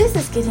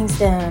Getting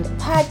Stoned, a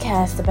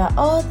podcast about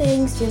all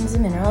things gems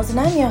and minerals, and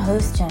I'm your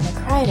host, Jenna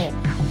Kreider.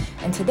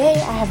 And today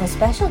I have a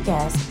special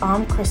guest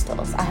on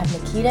crystals. I have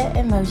Nikita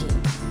Emoji.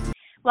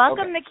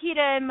 Welcome,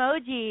 Nikita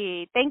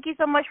Emoji. Thank you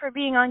so much for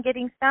being on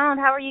Getting Stoned.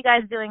 How are you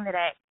guys doing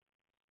today?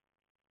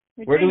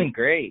 We're doing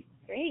great.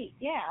 Great,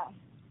 yeah.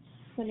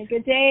 It's been a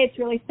good day. It's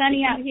really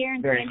sunny out here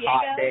in San Diego. Very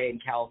hot day in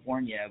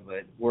California,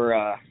 but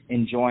we're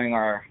enjoying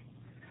our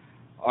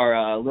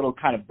little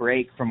kind of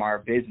break from our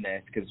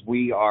business because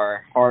we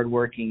are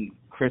hardworking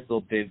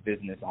crystal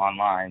business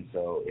online.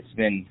 So it's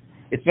been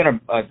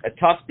a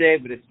tough day,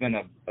 but it's been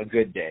a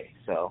good day.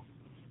 So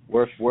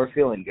we're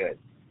feeling good.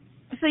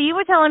 So you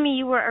were telling me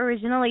you were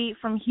originally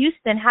from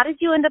Houston. How did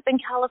you end up in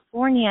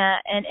California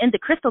and in the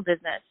crystal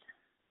business?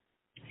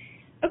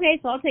 Okay,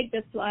 so I'll take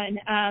this one.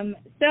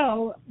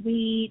 So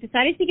we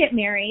decided to get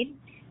married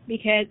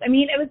because,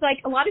 it was like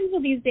a lot of people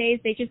these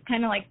days, they just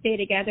kind of like stay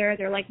together.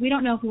 They're like, we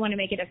don't know if we want to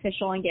make it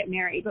official and get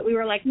married. But we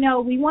were like,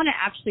 no, we want to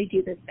actually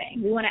do this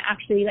thing. We want to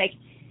actually like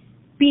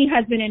be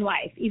husband and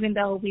wife, even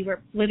though we were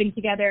living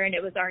together and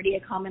it was already a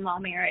common law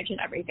marriage and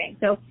everything.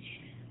 So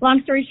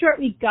long story short,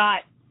 we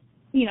got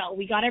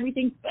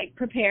everything like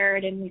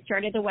prepared and we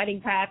started the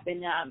wedding prep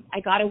and I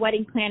got a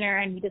wedding planner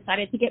and we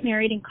decided to get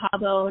married in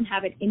Cabo and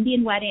have an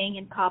Indian wedding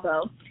in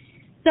Cabo.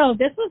 So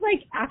this was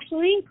like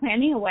actually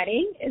planning a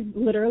wedding is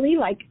literally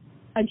like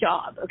a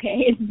job,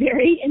 okay? It's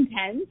very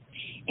intense.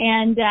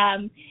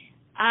 And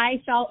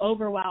I felt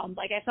overwhelmed.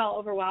 Like I felt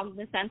overwhelmed in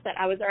the sense that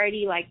I was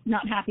already like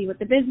not happy with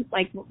the business,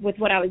 like with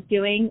what I was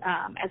doing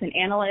as an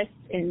analyst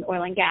in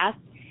oil and gas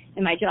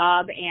in my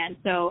job. And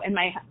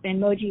my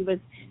Emoji was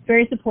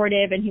very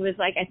supportive and he was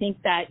like, I think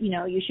that,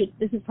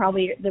 this is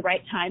probably the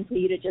right time for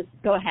you to just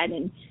go ahead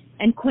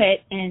and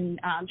quit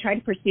and try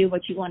to pursue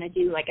what you want to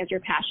do like as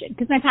your passion.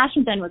 Because my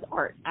passion then was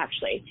art,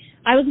 actually.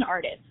 I was an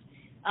artist.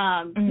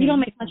 You don't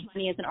make much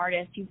money as an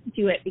artist. You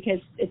do it because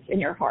it's in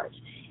your heart.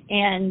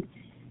 And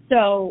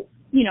so,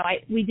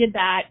 we did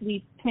that.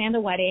 We planned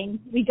a wedding.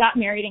 We got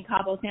married in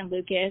Cabo San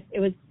Lucas. It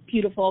was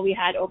beautiful. We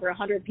had over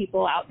 100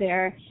 people out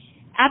there.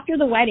 After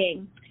the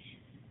wedding,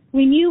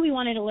 we knew we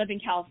wanted to live in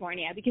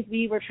California because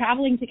we were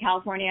traveling to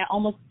California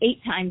almost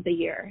 8 times a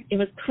year. It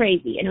was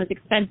crazy and it was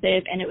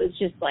expensive and it was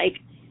just like,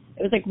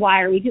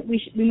 why are we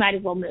might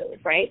as well move,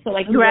 right? So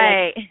like,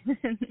 right.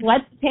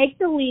 Let's take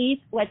the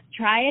leap. Let's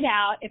try it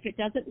out. If it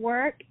doesn't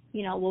work,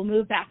 we'll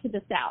move back to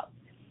the South.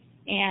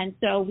 And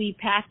so we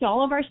packed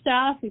all of our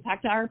stuff. We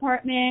packed our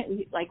apartment.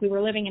 We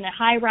were living in a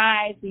high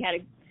rise. We had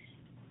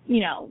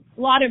a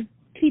lot of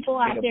people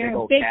out there,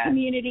 a big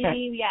community.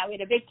 Yeah, we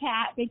had a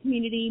big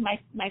community.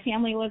 My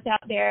family lived out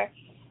there,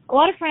 a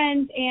lot of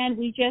friends, and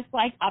we just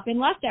like up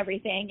and left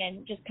everything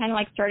and just kind of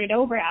like started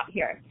over out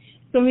here.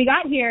 So when we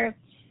got here,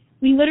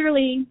 we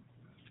literally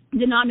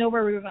did not know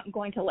where we were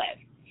going to live.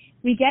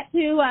 We get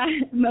to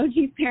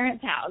Emoji's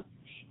parents' house,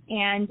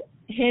 and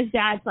his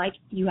dad's like,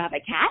 "You have a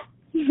cat?"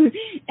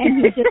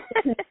 And he just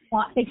doesn't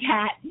want the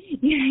cat.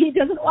 He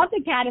doesn't want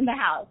the cat in the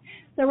house.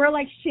 So we're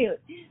like, shoot.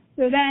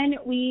 So then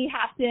we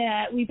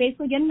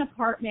basically get an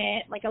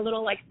apartment, like a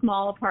little like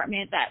small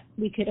apartment that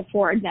we could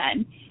afford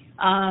then.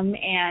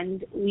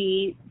 And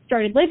we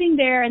started living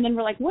there, and then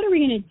we're like, what are we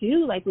going to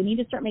do? Like, we need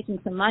to start making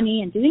some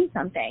money and doing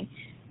something.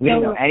 We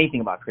didn't know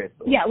anything about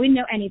crystals. Yeah, we didn't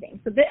know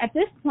anything. So at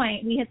this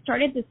point, we had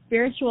started a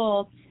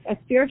spiritual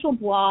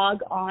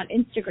blog on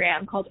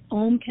Instagram called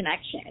Om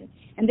Connection.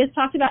 And this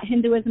talked about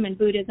Hinduism and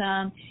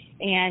Buddhism,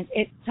 and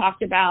it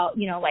talked about,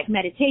 like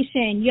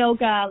meditation,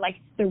 yoga, like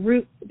the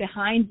roots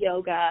behind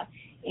yoga,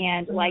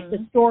 and like the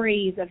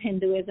stories of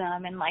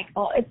Hinduism, and like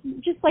all. It's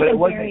just like it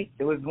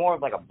was more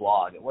of like a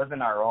blog. It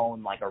wasn't our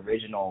own like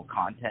original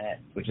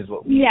content, which is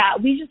what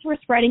we just were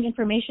spreading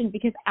information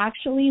because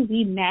actually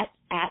we met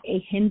at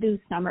a Hindu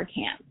summer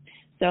camp.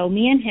 So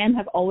me and him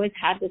have always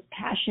had this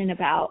passion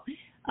about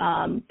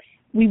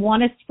we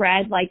want to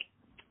spread like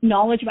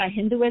knowledge about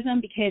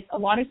Hinduism, because a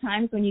lot of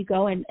times when you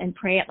go and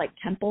pray at like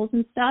temples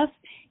and stuff,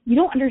 you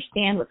don't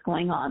understand what's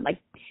going on. Like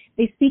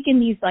they speak in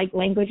these like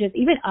languages,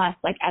 even us,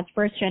 like as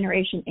first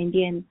generation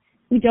Indians,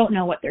 we don't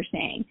know what they're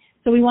saying.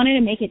 So we wanted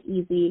to make it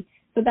easy.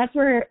 So that's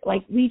where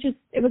like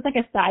it was like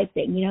a side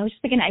thing, it's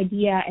just like an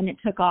idea, and it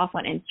took off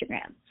on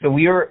Instagram. So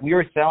we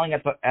were selling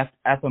at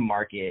the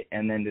market,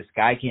 and then this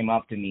guy came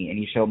up to me and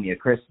he showed me a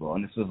crystal,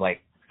 and this was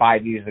like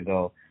 5 years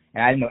ago.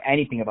 And I didn't know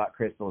anything about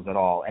crystals at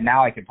all. And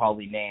now I could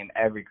probably name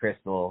every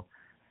crystal.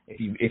 If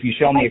you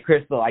show me a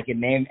crystal, I can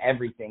name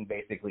everything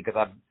basically,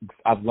 because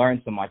I've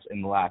learned so much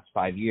in the last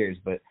 5 years.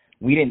 But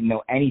we didn't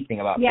know anything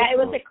about crystals.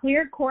 Yeah, it was a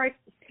clear quartz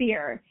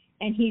sphere.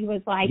 And he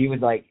was like,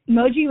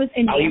 Emoji was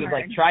enamored. He was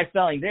like, try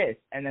selling this.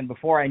 And then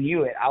before I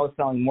knew it, I was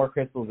selling more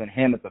crystals than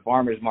him at the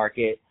farmer's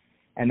market.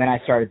 And then I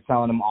started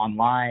selling them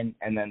online,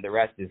 and then the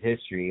rest is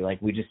history.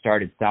 Like we just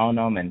started selling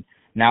them, and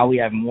now we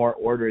have more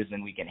orders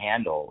than we can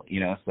handle,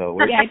 so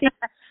we're, I think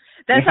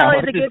that's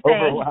always a good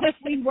thing.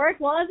 We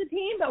work well as a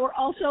team, but we're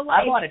also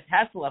like, I bought a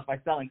Tesla by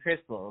selling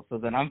crystals, so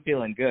then I'm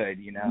feeling good,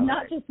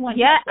 Not just one.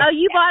 Yeah. Tesla. Oh,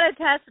 you bought a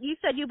Tesla. You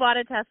said you bought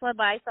a Tesla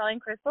by selling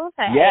crystals?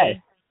 Hey. Yes.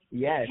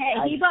 Yes. Hey,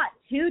 he bought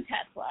 2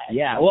 Teslas.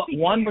 Yeah. Well,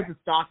 one was the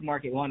stock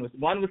market. One was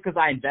because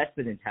I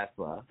invested in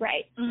Tesla.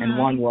 Right. Mm-hmm. And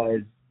one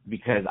was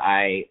because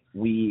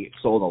we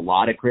sold a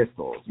lot of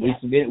crystals. Yeah.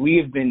 We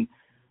have been,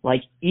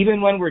 like,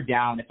 even when we're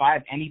down, if I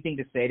have anything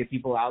to say to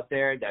people out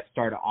there that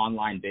start an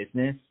online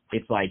business,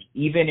 it's like,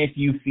 even if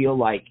you feel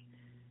like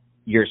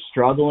you're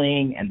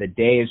struggling and the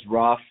day is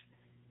rough,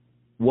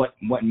 what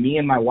me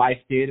and my wife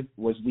did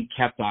was we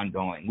kept on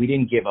going. We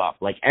didn't give up.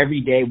 Like,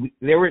 every day,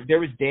 there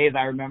was days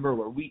I remember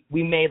where we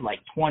made like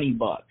 $20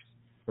 or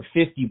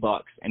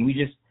 $50, and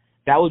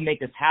that would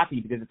make us happy,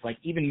 because it's like,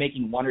 even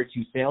making 1 or 2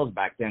 sales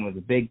back then was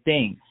a big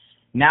thing.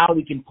 Now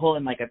we can pull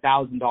in like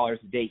 $1,000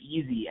 a day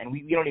easy, and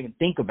we don't even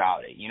think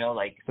about it, you know,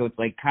 like, so it's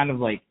like, kind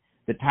of like,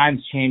 the times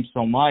change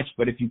so much,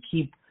 but if you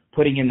keep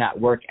putting in that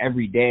work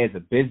every day as a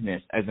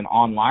business, as an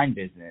online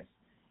business,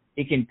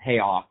 it can pay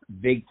off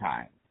big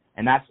time.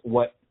 And that's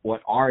what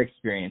our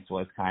experience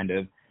was, kind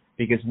of,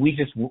 because we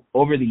just,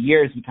 over the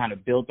years, we kind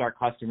of built our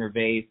customer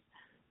base,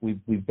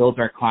 we've built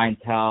our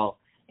clientele,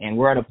 and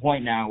we're at a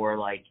point now where,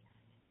 like,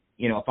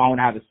 you know, if I want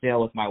to have a sale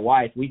with my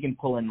wife, we can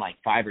pull in like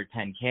 5 or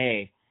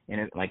 10K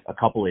in like a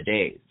couple of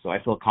days. So I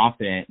feel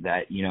confident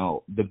that, you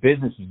know, the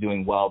business is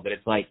doing well, but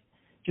it's like,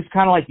 just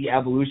kind of like the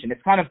evolution.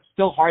 It's kind of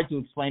still hard to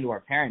explain to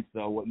our parents,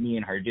 though, what me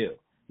and her do.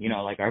 You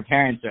know, like, our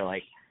parents are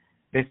like,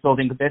 they still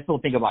think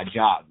about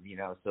jobs, you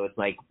know. So it's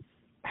like,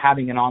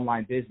 having an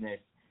online business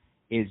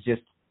is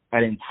just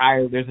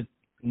there's a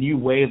new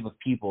wave of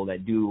people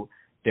that do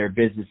their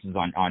businesses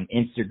on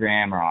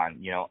Instagram or on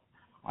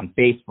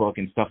Facebook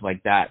and stuff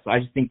like that. So I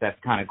just think that's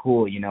kind of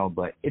cool, you know,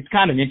 but it's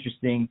kind of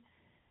interesting.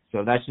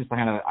 So that's just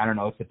kind of, I don't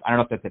know if that's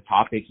a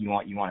topic you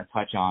want to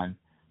touch on,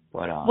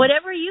 but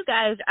whatever you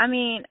guys. I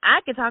mean,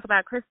 I could talk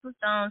about crystal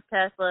stones,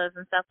 Teslas,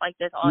 and stuff like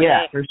this all day.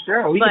 Yeah, for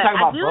sure. We can talk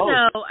about both. I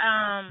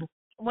do know.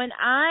 When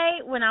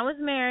I was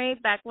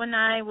married, back when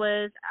I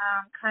was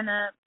kind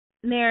of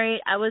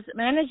married, I was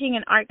managing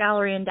an art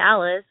gallery in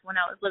Dallas when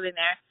I was living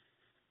there.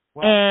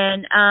 Wow.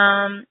 And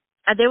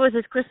there was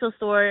this crystal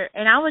store,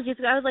 and I was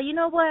like, you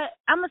know what?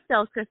 I'm gonna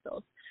sell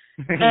crystals.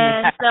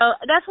 And so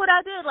that's what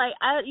I did. Like,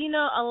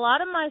 a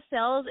lot of my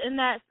sales in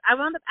that, I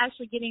wound up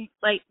actually getting,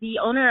 like, the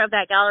owner of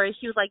that gallery,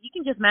 she was like, you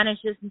can just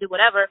manage this and do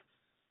whatever.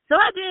 So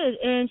I did,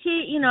 and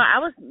she, I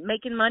was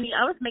making money.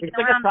 I was making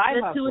around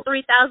 $2,000 or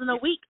 $3,000 a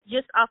week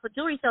just off of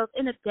jewelry sales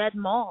in a dead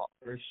mall.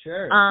 For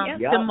sure.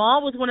 The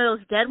mall was one of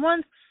those dead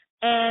ones,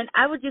 and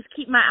I would just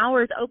keep my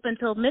hours open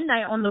till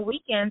midnight on the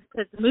weekends,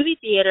 because the movie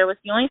theater was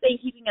the only thing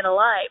keeping it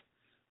alive.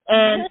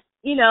 And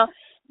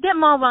that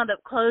mall wound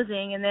up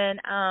closing, and then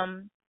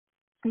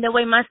the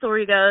way my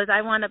story goes,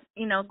 I wound up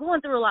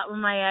going through a lot with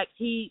my ex.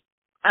 He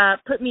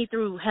put me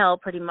through hell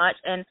pretty much,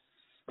 and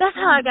that's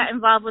how I got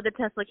involved with the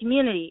Tesla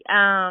community,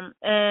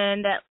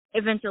 and that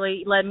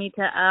eventually led me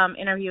to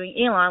interviewing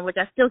Elon, which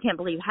I still can't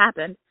believe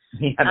happened.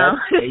 Yeah,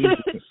 that's crazy.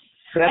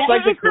 That's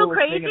like the coolest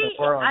thing in the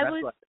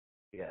world.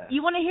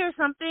 You want to hear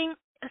something?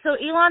 So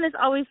Elon is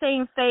always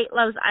saying fate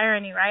loves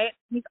irony, right?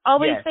 He's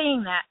always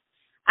saying that.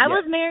 I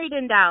was married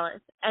in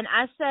Dallas, and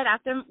I said,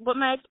 after what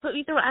my ex put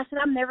me through, I said,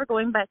 I'm never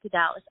going back to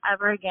Dallas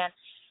ever again.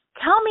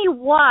 Tell me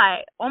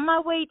why, on my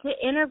way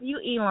to interview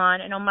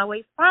Elon and on my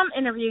way from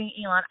interviewing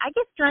Elon, I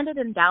get stranded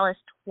in Dallas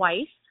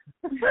twice.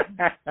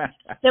 That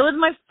was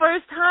my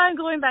first time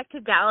going back to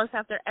Dallas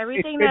after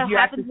everything that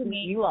happened to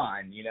me.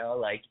 Elon,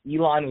 like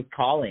Elon was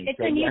calling. It's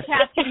a new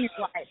chapter in your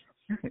life.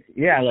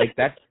 Yeah, like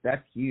that's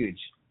huge.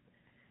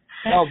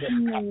 No, but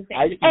and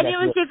it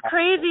was just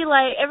crazy.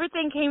 Like,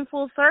 everything came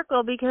full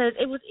circle, because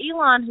it was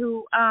Elon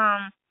who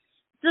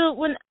so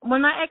when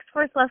my ex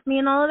first left me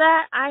and all of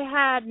that, I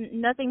had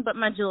nothing but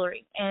my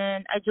jewelry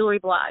and a jewelry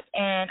blog,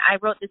 and I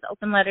wrote this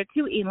open letter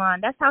to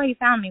Elon. That's how he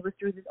found me, was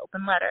through this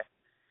open letter.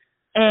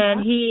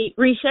 And he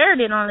reshared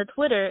it on the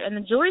Twitter, and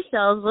the jewelry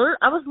sales,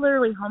 I was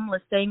literally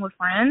homeless, staying with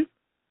friends,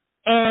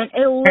 and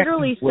it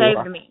literally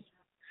saved me.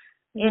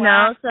 So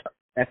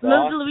that's moved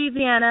awesome. to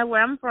Louisiana,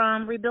 where I'm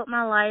from, rebuilt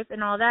my life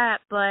and all that,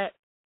 but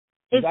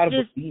it's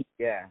just,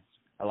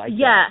 I like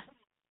that.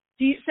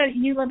 So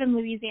you live in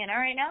Louisiana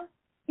right now?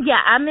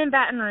 Yeah, I'm in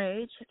Baton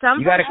Rouge. So I'm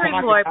you got to come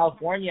out to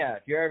California.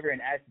 If you're ever in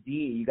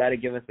SD, you got to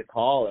give us a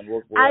call, and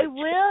we'll I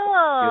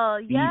will.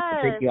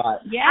 Yes.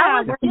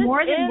 Yeah, we're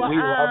more than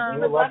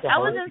welcome. I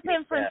was in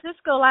San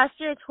Francisco last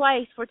year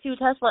twice for 2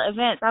 Tesla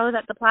events. I was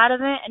at the Plaid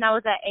event, and I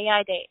was at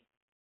AI Day.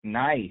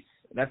 Nice.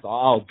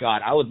 Oh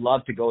God, I would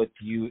love to go with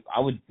you. I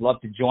would love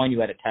to join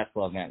you at a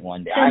Tesla event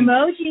one day.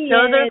 Emojis.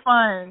 Those are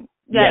fun.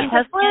 Yeah,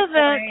 Tesla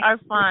events are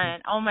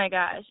fun. Oh my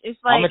gosh,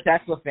 it's like, I'm a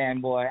Tesla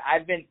fanboy.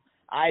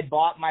 I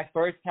bought my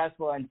first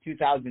Tesla in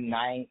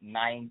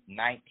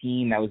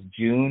 2019. That was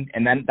June,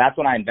 and then that's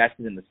when I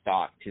invested in the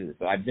stock too.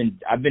 So I've been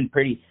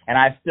pretty, and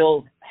I've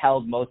still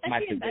held most of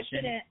my position.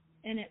 Invested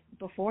in it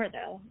before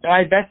though. So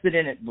I invested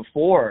in it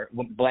before,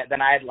 but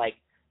then I had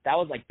that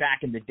was back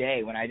in the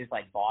day when I just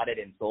bought it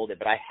and sold it.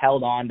 But I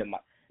held on to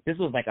this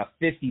was a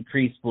 50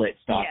 pre-split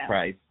stock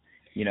price,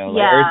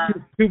 or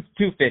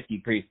 250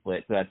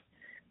 pre-split. So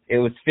it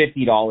was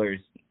 $50,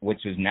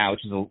 which is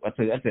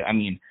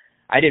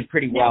I did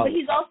pretty well. But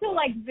he's also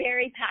like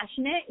very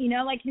passionate, you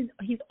know, like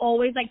he's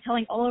always like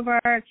telling all of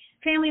our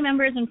family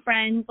members and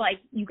friends, like,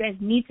 you guys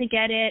need to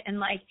get it. And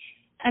like,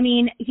 I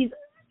mean,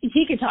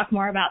 he could talk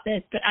more about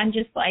this, but I'm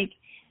just like,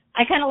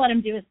 I kind of let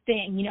him do his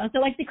thing, you know? So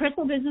like the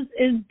crystal business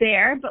is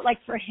there, but like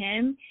for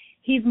him,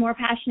 he's more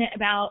passionate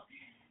about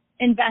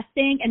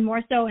investing and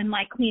more so in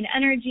like clean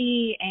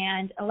energy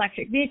and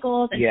electric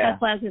vehicles, and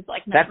Tesla's is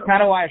like that's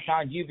kind of why I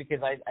found you, because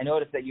I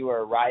noticed that you were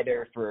a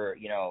rider for,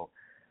 you know,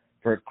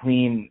 for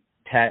Clean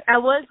Tech. I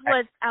was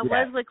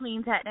with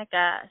Clean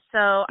Technica,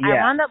 so I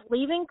wound up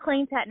leaving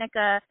Clean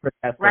Technica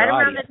right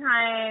around the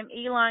time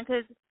Elon,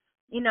 because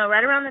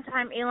right around the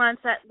time Elon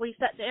we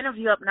set the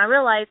interview up, and I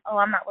realized,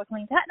 I'm not with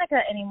Clean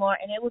Technica anymore,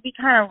 and it would be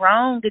kind of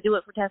wrong to do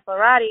it for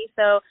Teslarati.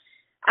 So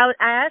I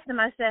asked him,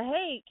 I said,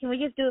 hey, can we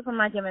just do it for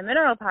my Gem and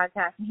Mineral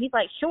podcast? And he's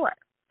like, sure.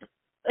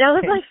 And I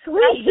was like,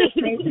 sweet.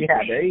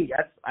 Yeah, there you go.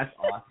 That's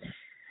awesome.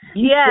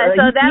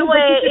 So that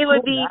way it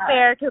would be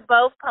fair to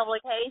both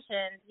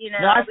publications, you know.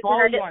 No, I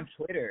follow you on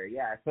Twitter,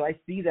 so I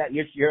see that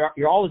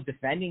you're always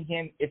defending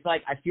him. It's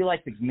like, I feel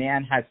like the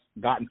man has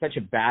gotten such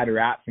a bad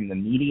rap from the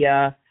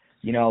media,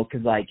 you know,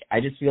 because like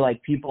I just feel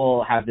like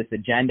people have this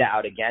agenda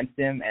out against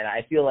him, and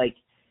I feel like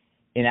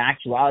in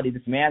actuality,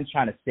 this man's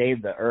trying to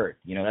save the earth.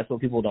 You know, that's what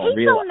people don't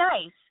realize.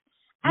 He's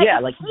so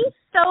nice. He's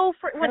so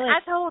when I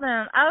told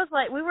him, I was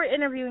like, we were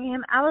interviewing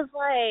him, I was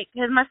like,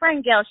 because my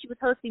friend Gail, she was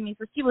hosting me,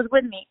 so she was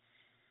with me.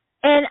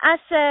 And I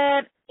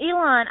said,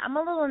 Elon, I'm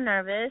a little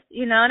nervous,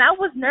 you know, and I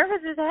was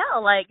nervous as hell.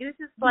 Like, this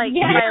is like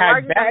my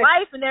larger than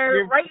life, and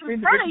they're right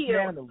in front of you.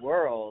 Man in the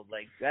world,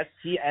 like that's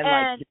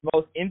like the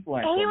most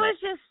influential. And he was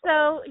just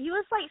he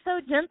was like so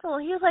gentle.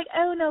 He was like,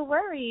 oh, no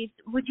worries.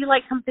 Would you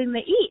like something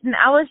to eat? And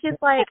I was just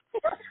like,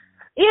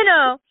 you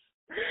know,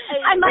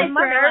 my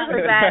nerves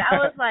were bad. I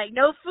was like,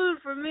 no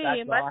food for me.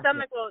 And my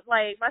stomach was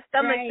like,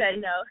 said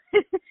no.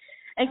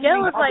 And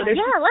Gail was like,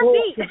 yeah, let's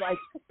eat. Like,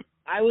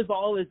 I was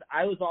always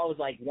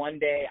like, one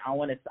day I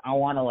want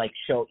to like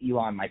show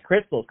Elon my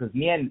crystals, because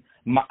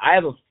I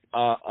have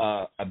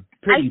a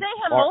pretty. I sent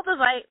him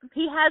Moldavite.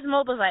 He has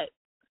Moldavite.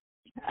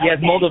 He has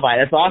Moldavite.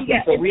 That's awesome.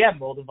 So we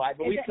have Moldavite,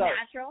 but is it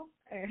natural?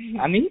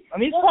 I mean,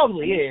 it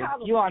probably is.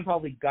 Elon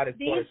probably got his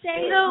source.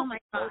 Oh my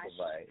gosh.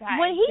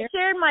 When he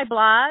shared my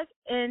blog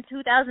in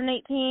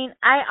 2018,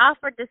 I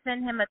offered to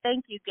send him a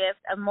thank you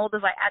gift of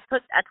Moldavite.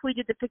 I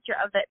tweeted the picture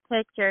of that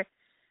picture.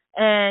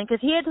 And because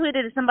he had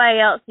tweeted to somebody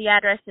else the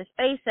address to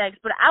SpaceX,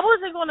 but I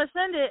wasn't going to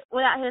send it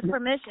without his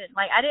permission.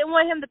 Like, I didn't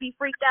want him to be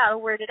freaked out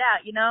or weirded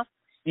out, you know?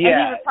 Yeah. And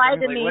he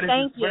replied to me,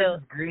 thank you. What is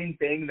this green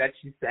thing that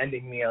she's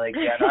sending me? Like,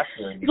 not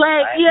doing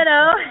like, you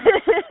know?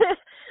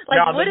 Like,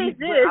 no, what is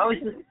this?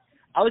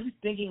 I was just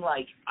thinking,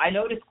 like, I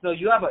noticed, so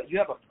you have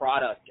a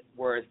product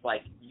where it's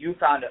like you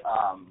found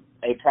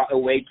a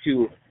way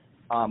to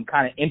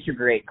kind of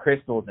integrate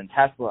crystals and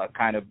Tesla,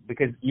 kind of,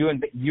 because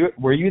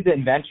were you the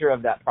inventor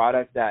of that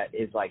product that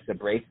is like the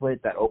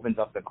bracelet that opens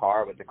up the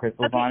car with the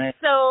crystals on it?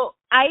 So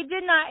I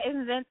did not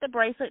invent the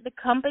bracelet. The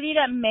company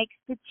that makes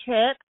the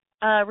chip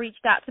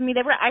reached out to me.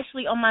 They were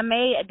actually on my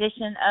May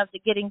edition of the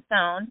Getting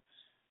Stoned,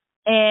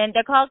 and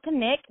they're called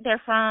Connect.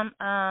 They're from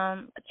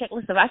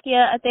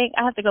Czechoslovakia, I think.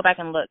 I have to go back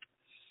and look.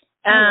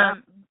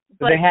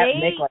 So they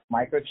make like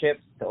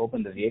microchips to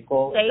open the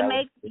vehicle?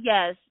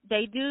 Yes,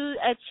 they do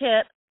a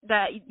chip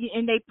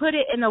and they put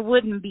it in a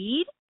wooden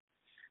bead.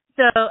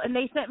 And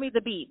they sent me the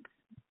beads.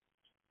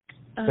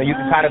 So you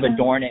can kind of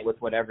adorn it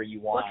with whatever you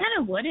want. What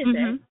kind of wood is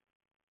it?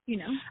 You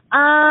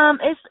know?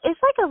 It's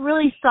like a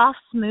really soft,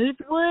 smooth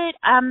wood.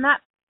 I'm not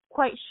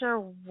quite sure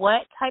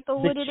what type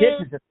of wood it is.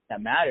 The chip is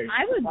that matters.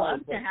 I would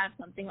love to have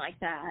something like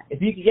that.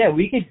 If you,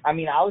 we could. I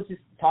mean, I was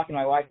just talking to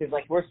my wife because,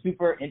 like, we're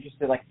super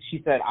interested. Like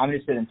she said, I'm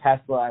interested in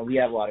Tesla, and we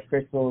have a lot of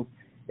crystals.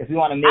 If we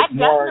want to make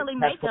more, I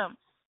definitely make them.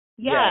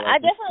 Yeah, I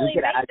definitely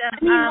make them.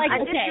 I mean, like, I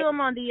just do them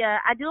on the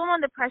I do them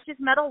on the precious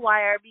metal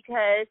wire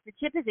because the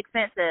chip is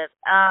expensive.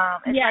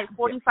 It's like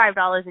 $45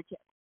 a chip.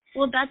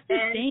 Well, that's the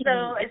thing.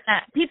 So if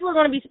people are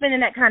going to be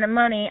spending that kind of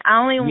money, I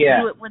only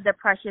do it with the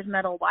precious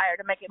metal wire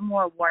to make it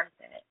more worth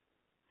it.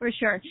 For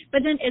sure.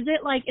 But then is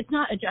it like, it's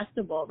not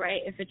adjustable,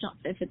 right? If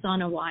it's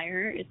on a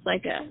wire, it's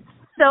like a...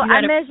 So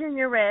I measure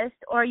your wrist,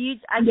 or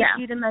I get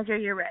you to measure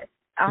your wrist.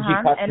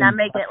 And I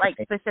make it like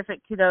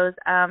specific to those,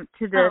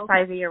 to the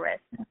size of your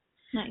wrist.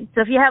 Nice.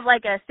 So if you have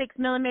like a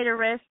 6mm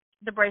wrist,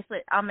 the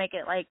bracelet, I'll make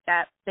it like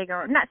that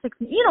bigger. Not 6,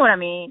 you know what I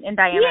mean, in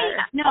diameter.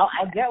 Yeah. No,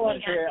 I'll get one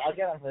for. I'll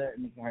get one for.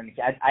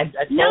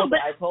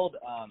 I told.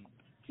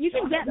 You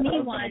can get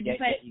me one,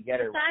 but you get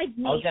her. Besides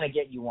me, I was gonna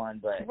get you one,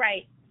 but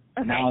right.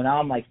 Okay. Now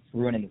I'm like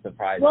ruining the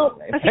surprise. Well,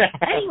 okay.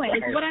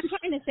 Anyways, what I'm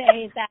trying to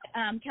say is that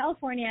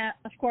California,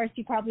 of course,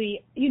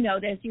 you know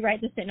this. You write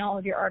this in all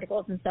of your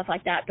articles and stuff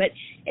like that. But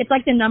it's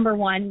like the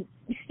 #1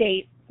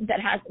 state that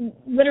has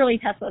literally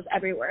Teslas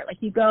everywhere. Like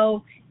you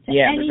go to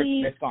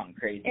any it's gone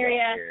crazy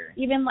area,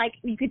 even like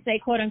you could say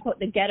quote unquote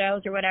the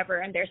ghettos or whatever,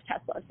 and there's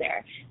Teslas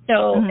there.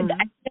 So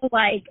I feel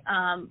like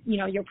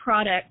your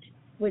product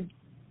would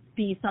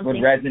be something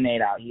would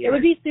resonate out here. It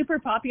would be super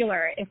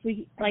popular if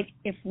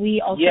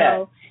we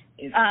also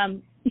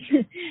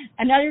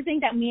Another thing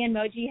that me and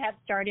Moji have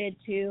started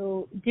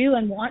to do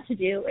and want to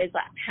do is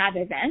have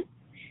events.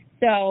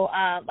 So,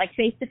 like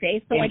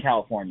face-to-face. So, in like,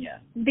 California.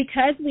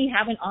 Because we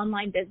have an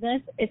online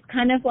business, it's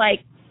kind of like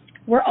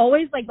we're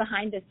always like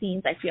behind the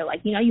scenes, I feel like.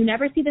 You know, you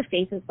never see the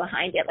faces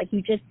behind it. Like,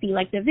 you just see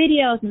like the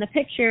videos and the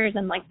pictures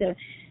and like the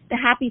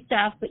happy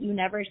stuff, but you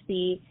never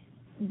see,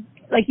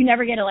 like, you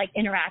never get to like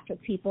interact with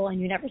people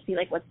and you never see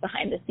like what's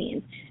behind the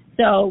scenes.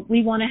 So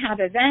we want to have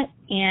events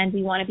and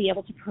we want to be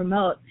able to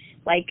promote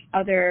like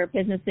other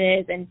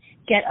businesses and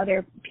get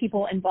other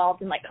people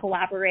involved and like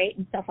collaborate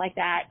and stuff like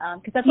that.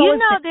 Cause that's you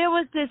know, there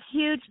was this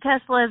huge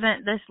Tesla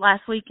event this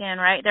last weekend,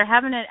 right? They're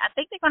having it. I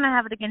think they're going to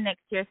have it again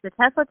next year. It's the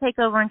Tesla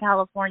takeover in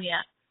California.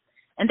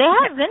 And they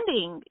had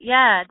vending.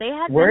 Yeah, they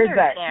had vendors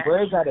there.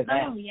 Where is that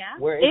event? Oh, yeah.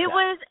 Where is it that?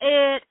 was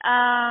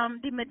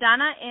at the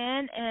Madonna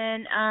Inn,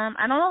 and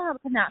I don't know how to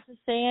pronounce it.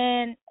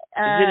 Saying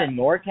is it in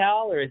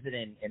NorCal or is it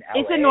in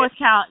LA? It's in North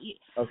Cal.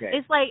 Okay.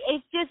 It's like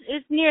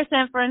it's near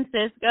San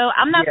Francisco.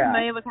 I'm not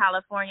familiar with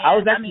California. I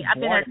was actually I've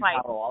been there born twice.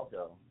 in Palo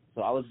Alto.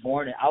 So I was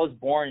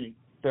born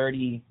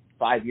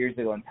 35 years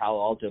ago in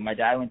Palo Alto. My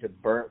dad went to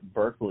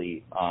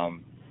Berkeley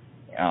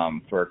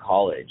for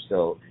college.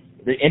 So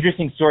the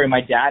interesting story,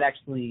 my dad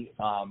actually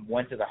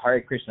went to the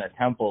Hare Krishna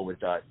temple with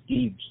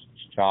Steve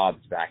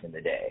Jobs back in the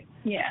day.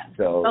 Yeah.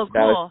 So oh,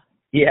 cool.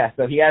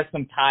 So he has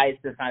some ties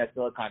to kind of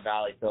Silicon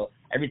Valley. So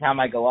every time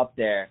I go up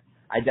there,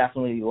 I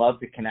definitely love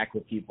to connect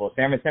with people.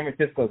 San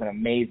Francisco is an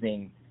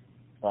amazing,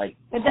 like.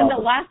 But then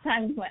the last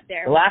time we went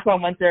there. The last time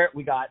I went there,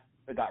 we got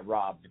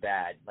robbed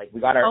bad. Like,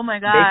 we got our. Oh my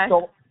gosh.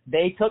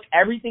 They took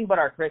everything but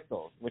our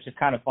crystals, which is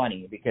kind of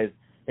funny because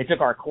they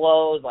took our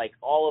clothes, like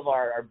all of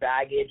our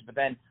baggage. But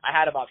then I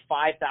had about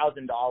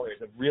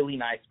 $5,000 of really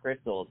nice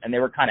crystals, and they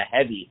were kind of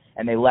heavy,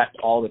 and they left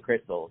all the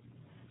crystals.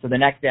 So the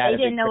next day, they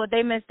didn't know what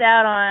they missed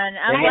out on.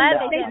 I'm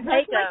glad they didn't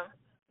take them.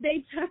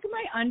 They took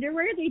my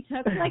underwear. They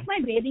took like my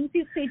bathing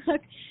suits. They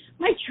took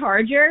my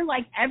charger,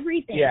 like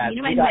everything. Yeah, you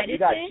know, we my got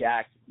medicine.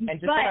 jacked.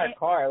 And just in our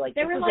car, like,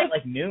 they this were was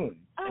like, at noon.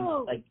 Oh,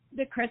 and, like,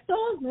 the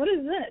crystals? What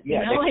is this? Yeah,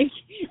 you know, like,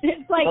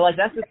 it's like. But, like,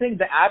 that's the thing.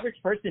 The average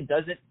person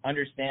doesn't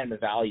understand the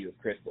value of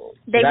crystals.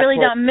 They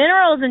really don't.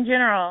 Minerals in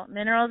general.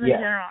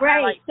 Right.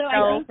 Like, so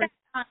I think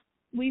that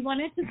we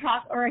wanted to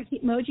talk, or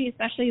Moji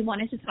especially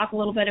wanted to talk a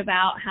little bit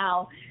about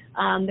how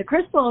the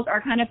crystals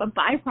are kind of a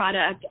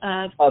byproduct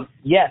of.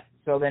 Yes.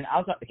 So then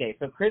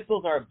so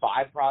crystals are a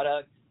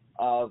byproduct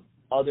of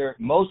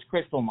most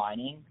crystal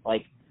mining,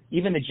 like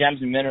even the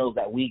gems and minerals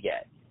that we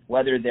get,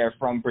 whether they're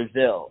from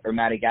Brazil or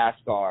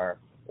Madagascar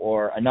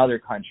or another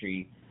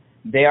country,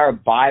 they are a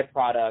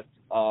byproduct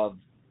of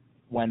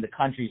when the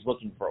country's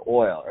looking for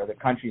oil, or the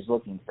country's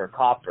looking for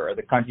copper, or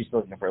the country's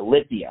looking for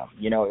lithium,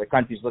 or the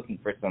country's looking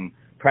for some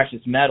precious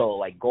metal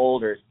like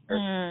gold or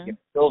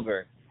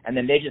silver, and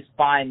then they just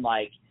find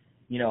like,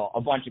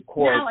 a bunch of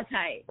quartz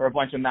malachite. Or a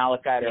bunch of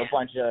malachite or a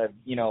bunch of,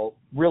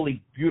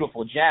 really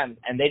beautiful gems,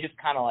 and they just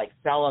kind of like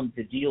sell them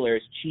to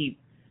dealers cheap.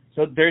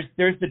 So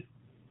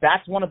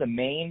that's one of the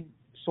main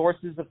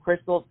sources of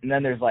crystals, and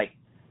then there's like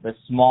the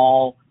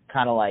small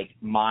kind of like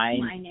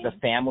mines, the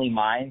family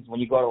mines. When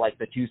you go to like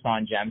the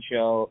Tucson Gem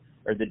Show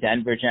or the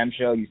Denver Gem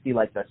Show, you see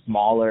like the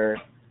smaller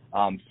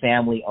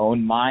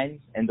family-owned mines,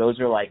 and those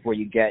are like where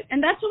you get.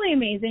 And that's really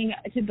amazing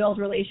to build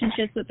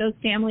relationships with those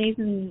families,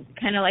 and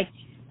kind of like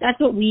that's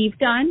what we've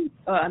done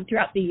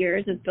throughout the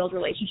years, is build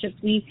relationships.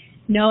 We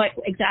know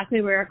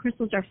exactly where our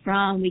crystals are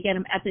from. We get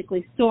them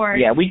ethically sourced.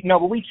 Yeah,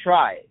 but we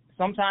try.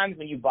 Sometimes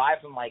when you buy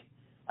from like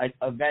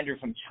a vendor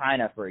from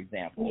China, for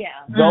example,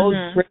 those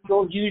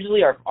crystals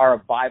usually are a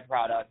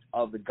byproduct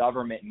of the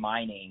government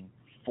mining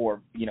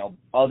for,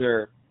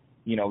 other,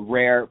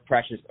 rare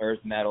precious earth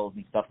metals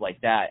and stuff like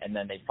that, and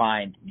then they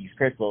find these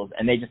crystals,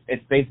 and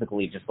it's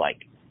basically just like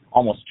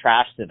almost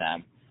trash to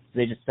them. So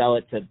they just sell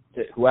it to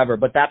whoever,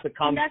 but that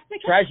becomes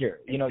treasure,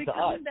 to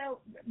us.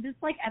 This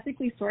like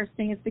ethically sourced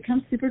thing has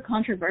become super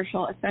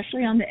controversial,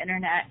 especially on the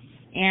internet.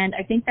 And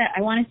I think that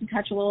I wanted to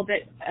touch a little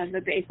bit of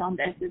the base on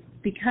this, is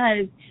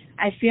because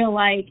I feel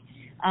like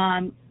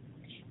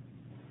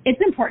it's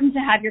important to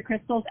have your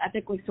crystals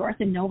ethically sourced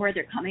and know where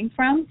they're coming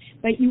from.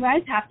 But you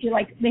guys have to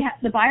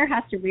the buyer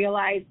has to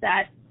realize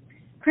that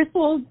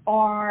crystals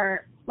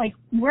are like,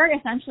 we're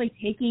essentially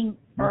taking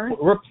Earth.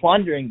 We're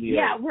plundering the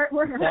Earth. We're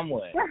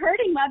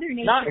hurting Mother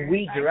Nature. Not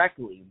we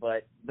directly,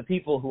 but the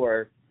people who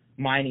are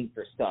mining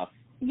for stuff.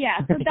 Yeah,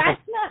 so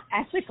that's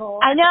not ethical.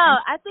 I know.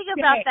 I think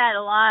about that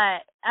a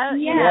lot.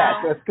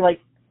 Yeah, so it's like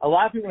a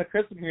lot of people in the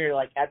crystal community are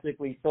like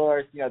ethically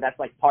sourced. That's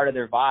like part of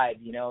their vibe.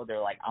 They're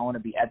like, I want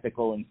to be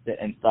ethical and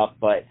stuff.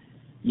 But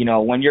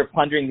when you're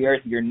plundering the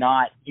earth, you're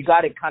not. You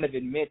got to kind of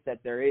admit that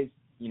there is,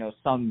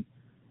 some.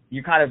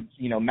 You're kind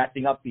of,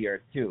 messing up the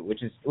earth too,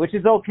 which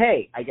is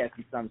okay, I guess,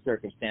 in some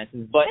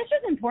circumstances. But it's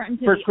just important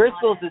to for be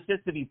crystals, honest. it's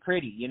just to be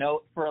pretty,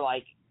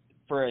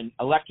 for an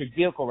electric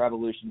vehicle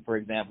revolution, for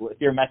example, if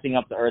you're messing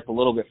up the earth a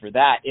little bit for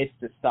that, it's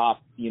to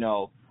stop,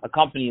 a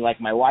company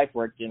like my wife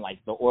worked in, like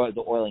the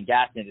oil and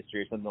gas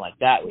industry or something like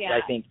that, which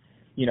I think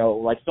you know,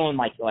 like someone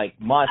like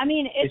Musk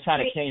is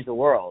trying to change the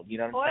world. You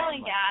know what I'm saying? Oil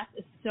and gas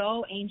is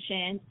so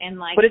ancient and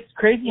like. But it's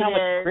crazy how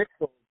much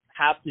crystals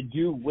have to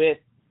do with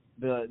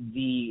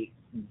the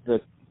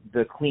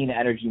clean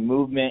energy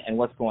movement and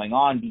what's going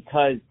on,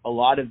 because a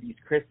lot of these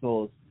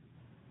crystals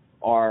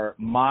are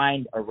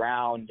mined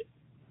around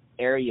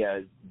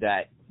areas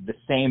that the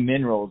same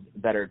minerals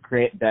that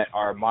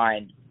are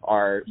mined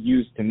are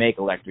used to make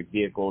electric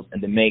vehicles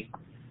and to make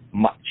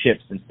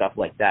chips and stuff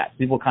like that.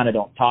 People kind of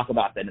don't talk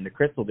about that in the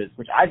crystal business,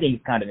 which I think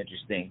is kind of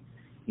interesting.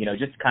 You know,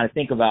 just to kind of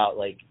think about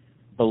like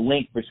the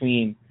link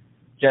between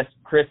just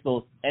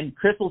crystals and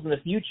crystals in the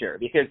future,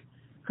 because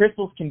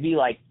crystals can be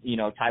like, you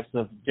know,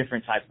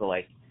 different types of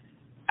like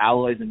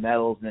alloys and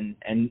metals and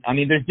I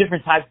mean there's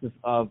different types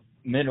of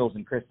minerals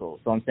and crystals.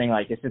 So I'm saying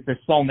like there's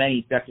so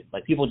many that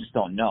like people just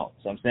don't know.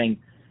 So I'm saying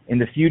in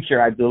the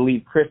future I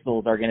believe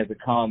crystals are going to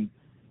become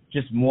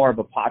just more of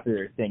a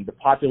popular thing. The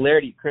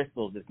popularity of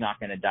crystals is not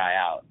going to die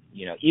out.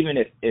 You know, even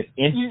if they've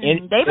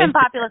been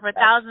popular for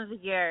thousands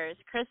of years.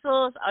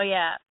 Crystals, oh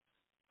yeah.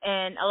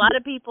 And a lot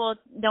of people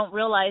don't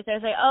realize, they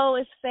say, oh,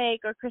 it's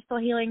fake, or crystal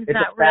healing's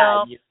not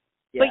real. Yeah.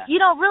 But you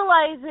don't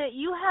realize that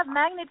you have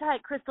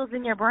magnetite crystals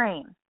in your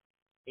brain.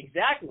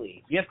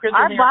 Exactly. You have crystals.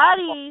 Our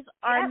bodies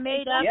are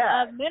made up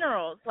of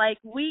minerals. Like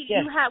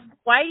you have.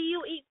 Why do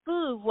you eat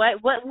food?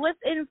 What's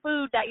in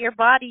food that your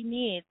body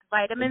needs?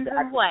 Vitamins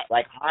and what?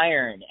 Like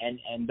iron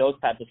and those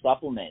types of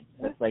supplements.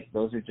 That's like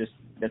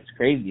that's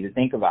crazy to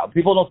think about.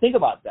 People don't think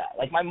about that.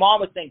 Like my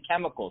mom was saying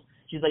chemicals.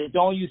 She's like,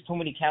 don't use too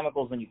many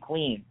chemicals when you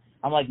clean.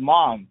 I'm like,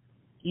 Mom,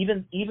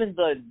 even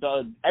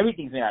the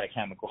everything's made out of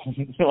chemicals.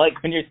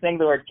 Like when you're saying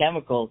the word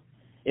chemicals,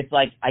 it's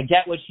like I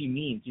get what she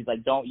means. She's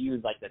like, don't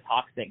use like the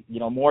toxic, you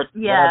know,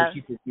 whatever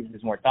she perceives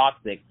is more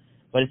toxic.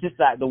 But it's just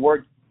that the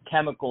word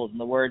chemicals and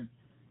the word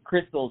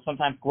crystals,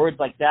 sometimes words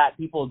like that,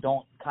 people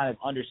don't kind of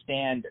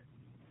understand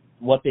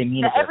what they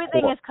mean.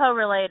 Everything is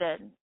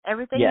correlated.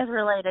 Everything is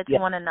related to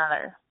one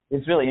another.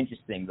 It's really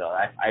interesting though.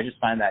 I just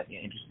find that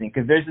interesting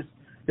because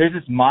there's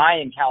this mine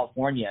in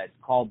California. It's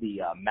called the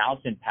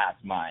Mountain Pass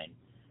Mine.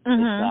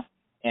 Mm-hmm.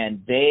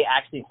 And they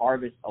actually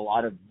harvest a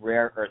lot of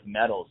rare earth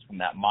metals from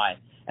that mine.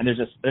 And there's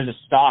a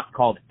stock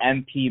called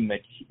MP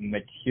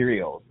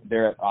Materials.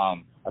 They're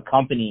a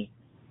company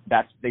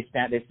they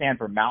stand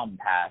for Mountain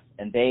Pass,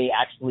 and they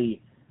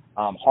actually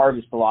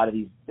harvest a lot of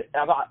these.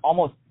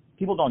 Almost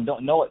people don't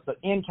know it. So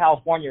in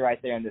California, right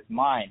there in this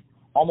mine,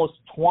 almost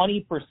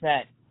 20%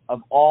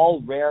 of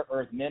all rare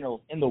earth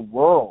minerals in the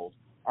world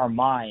are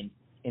mined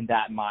in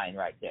that mine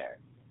right there.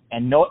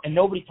 And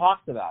nobody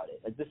talks about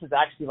it. Like this is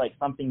actually like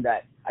something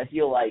that I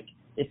feel like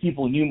if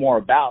people knew more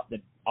about,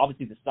 then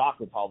obviously the stock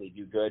would probably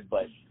do good,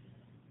 but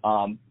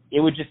it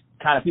would just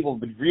kind of, people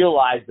would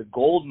realize the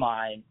gold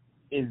mine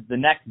is the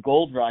next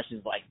gold rush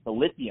is like the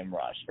lithium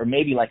rush, or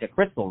maybe like a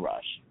crystal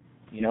rush.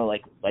 You know,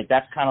 like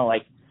that's kind of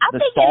like I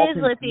think it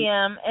is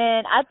lithium,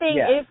 and I think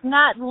it's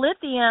not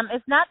lithium.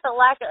 It's not the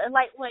lack of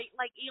like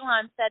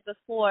Elon said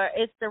before.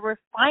 It's the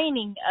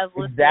refining of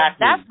lithium. Exactly.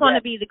 That's going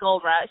to be the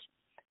gold rush.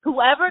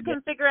 Whoever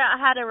can figure out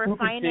how to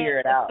refine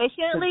it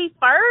efficiently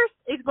first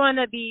is going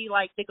to be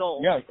like the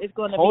gold. Yeah, it's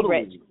going to be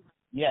rich.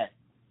 Yes,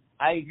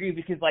 I agree,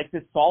 because like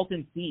the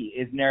Salton Sea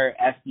is near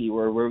Esqui,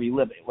 where we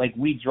live. Like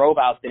we drove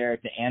out there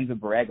to Anza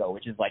Borrego,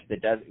 which is like the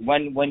desert.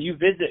 When you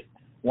visit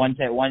one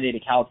day to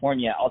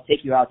California, I'll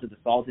take you out to the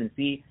Salton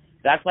Sea.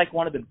 That's like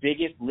one of the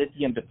biggest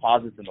lithium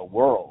deposits in the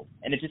world,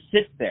 and it just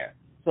sits there.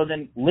 So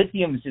then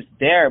lithium is just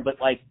there,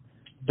 but like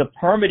the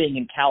permitting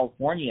in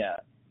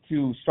California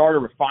to start a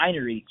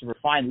refinery to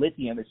refine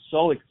lithium is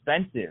so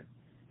expensive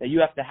that you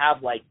have to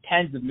have like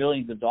tens of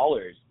millions of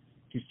dollars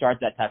to start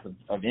that type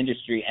of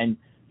industry, and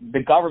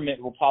the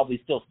government will probably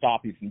still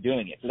stop you from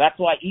doing it. So that's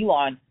why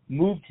Elon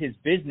moved his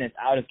business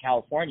out of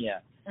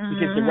California,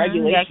 because the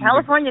regulations. Yeah,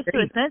 California's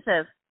too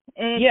expensive.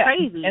 It's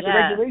crazy. And the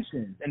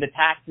regulations and the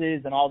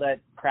taxes and all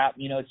that crap,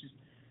 you know, it's just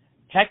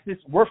Texas.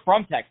 We're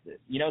from Texas,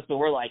 you know, so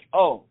we're like,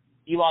 oh,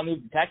 Elon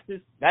moved to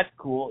Texas? That's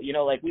cool. You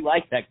know, like we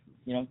like Texas,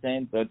 you know what I'm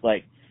saying? So it's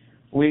like,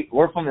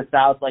 we're from the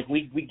South, like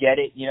we get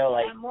it, you know,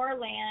 like more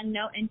land,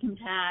 no income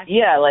tax.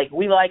 Yeah, like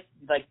we like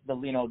the,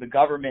 you know, the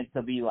government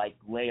to be like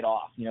laid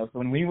off, you know. So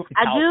when we moved to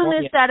California, I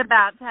do miss that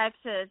about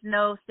Texas,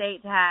 no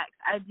state tax.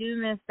 I do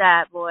miss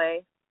that,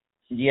 boy.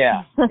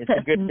 Yeah, it's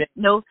a good thing.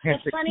 no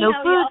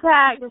food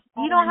tax.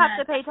 You don't have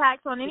to pay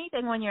tax on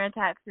anything when you're in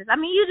Texas. I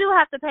mean, you do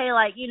have to pay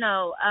like, you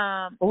know,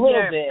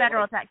 your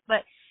federal tax,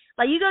 but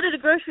like you go to the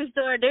grocery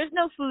store, there's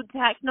no food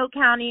tax, no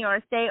county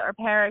or state or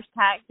parish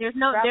tax. There's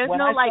no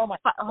like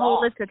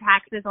whole list of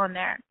taxes on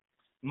there.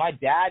 My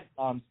dad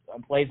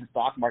plays the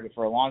stock market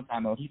for a long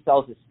time, and he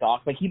sells his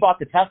stock. Like he bought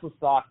the Tesla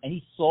stock and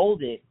he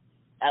sold it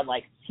at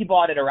he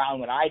bought it around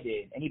when I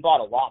did, and he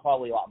bought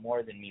probably a lot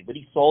more than me, but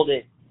he sold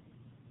it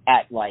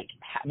at like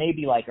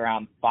maybe like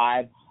around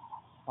 $500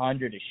 a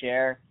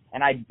share.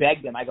 And I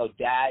begged him, I go,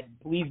 Dad,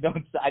 please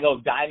don't. I go,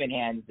 diamond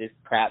hands this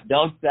crap,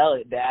 don't sell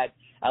it, Dad.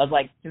 I was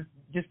like,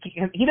 just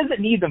he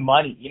doesn't need the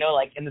money, you know,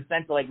 like in the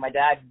sense of like my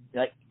dad,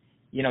 like,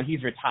 you know,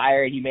 he's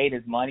retired, he made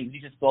his money, he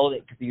just sold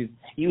it because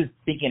he was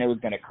thinking it was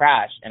going to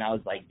crash. And I was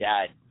like,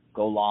 Dad,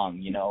 go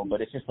long, you know.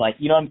 But it's just like,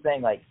 you know what I'm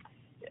saying? Like,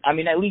 I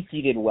mean, at least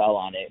he did well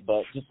on it.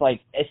 But just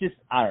like, it's just,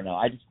 I don't know.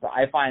 I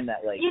find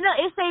that like, you know,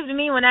 it saved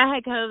me when I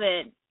had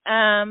COVID,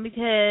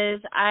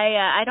 because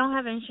I don't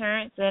have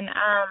insurance, and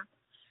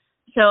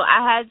so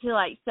I had to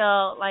like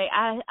sell, like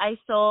I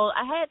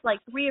had like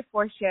 3 or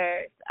 4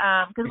 shares,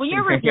 because when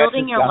you're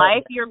rebuilding your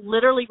life, you're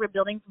literally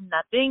rebuilding from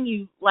nothing.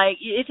 You like,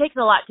 it takes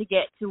a lot to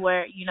get to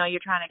where, you know, you're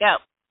trying to go.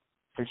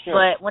 for sure.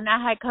 But when I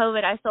had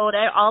COVID, I sold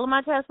all of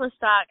my Tesla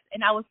stocks,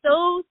 and I was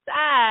so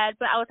sad,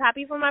 but I was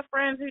happy for my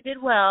friends who did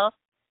well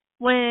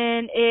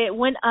when it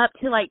went up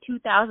to like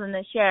 $2,000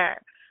 a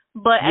share.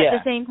 But at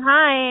the same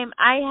time,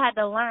 I had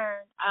to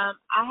learn. I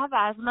have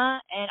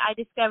asthma, and I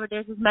discovered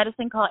there's this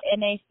medicine called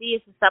NAC.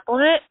 It's a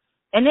supplement,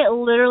 and it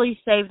literally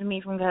saved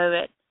me from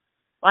COVID.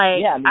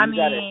 Like, I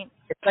mean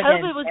like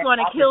COVID was going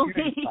to kill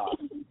me.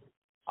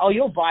 Oh,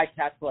 you'll buy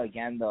Tesla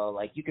again, though.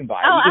 Like, you can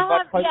buy it. I've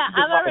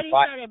already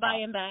started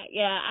buying back.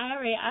 Yeah, I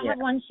have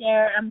 1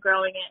 share. I'm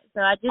growing it.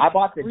 So I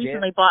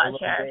recently bought a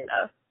share.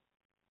 So.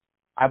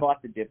 I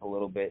bought the dip a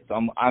little bit, so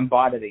I'm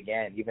bought it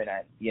again, even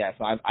at,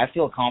 so I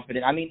feel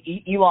confident. I mean,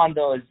 Elon,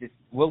 though, is just,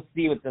 we'll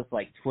see with this,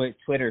 like,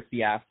 Twitter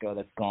fiasco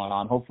that's going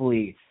on.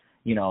 Hopefully,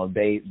 you know,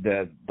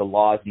 the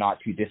law is not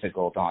too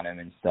difficult on him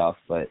and stuff,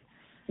 but.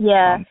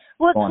 Yeah.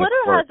 Well,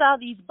 Twitter has all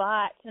these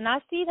bots, and I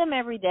see them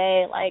every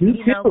day. Like,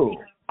 Me too.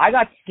 I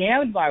got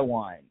scammed by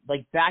one.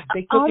 Like,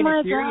 they took an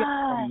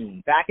Ethereum from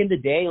me. Back in the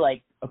day,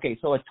 like, okay,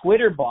 so a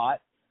Twitter bot,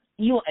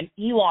 an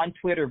Elon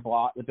Twitter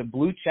bot with a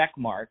blue check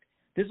mark.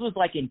 This was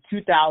like in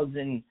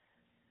 2018.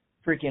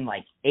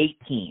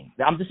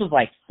 This was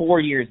like 4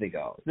 years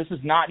ago. This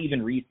is not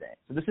even recent.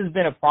 So this has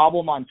been a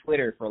problem on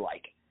Twitter for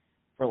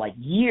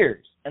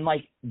years. And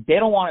like, they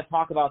don't want to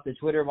talk about the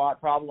Twitter bot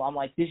problem. I'm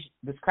like, this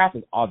crap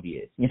is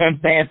obvious. You know what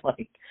I'm saying?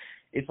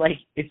 Like,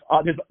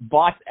 there's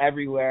bots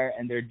everywhere,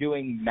 and they're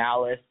doing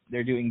malice.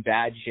 They're doing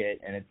bad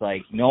shit. And it's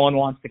like, no one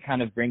wants to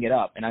kind of bring it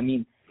up. And I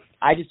mean,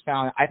 I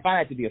find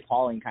that to be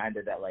appalling, kind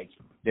of, that like,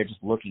 they're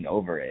just looking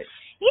over it.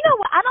 You know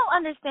what I don't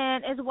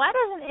understand is, why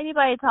doesn't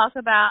anybody talk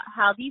about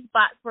how these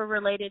bots were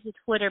related to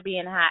Twitter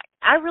being hacked?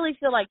 I really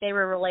feel like they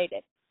were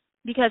related,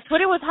 because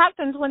Twitter was hacked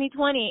in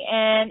 2020,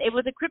 and it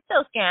was a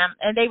crypto scam,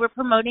 and they were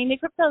promoting the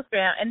crypto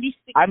scam, and these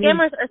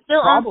scammers are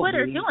still on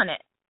Twitter doing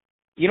it.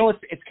 You know,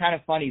 it's kind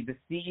of funny. The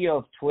CEO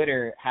of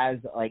Twitter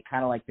has they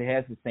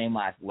has the same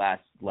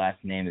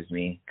last name as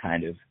me,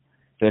 kind of.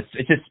 So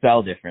it's just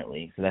spelled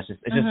differently. So it's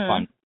just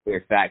fun,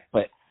 weird fact.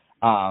 But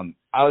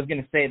I was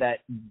gonna say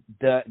that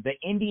the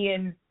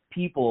Indian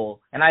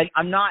people, and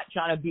I'm not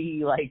trying to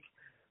be like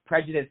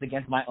prejudiced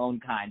against my own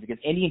kind, because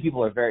Indian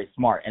people are very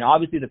smart, and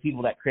obviously the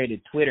people that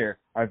created Twitter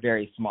are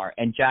very smart.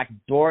 And Jack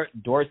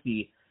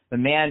Dorsey, the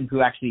man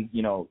who actually,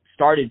 you know,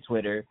 started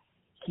Twitter,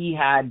 he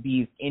had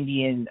these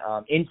Indian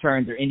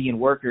interns or Indian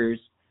workers.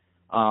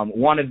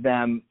 One of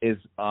them is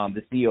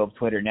the CEO of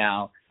Twitter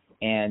now,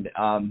 and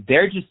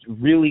they're just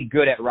really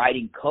good at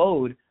writing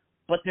code,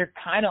 but they're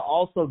kind of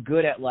also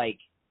good at like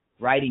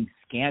writing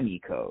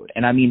scammy code.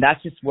 And I mean,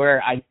 that's just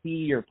where I see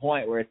your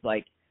point, where it's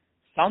like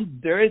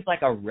there is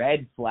like a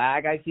red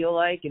flag, I feel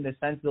like, in the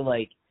sense of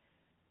like,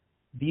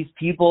 these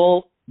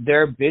people,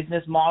 their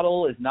business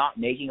model is not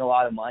making a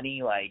lot of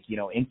money like, you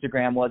know,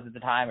 Instagram was at the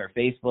time, or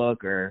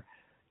Facebook, or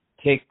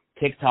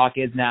TikTok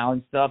is now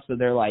and stuff. So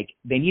they're like,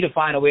 they need to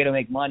find a way to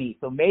make money.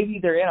 So maybe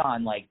they're in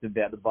on like the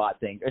bot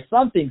thing, or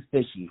something's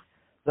fishy.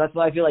 So that's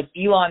why I feel like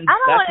Elon. I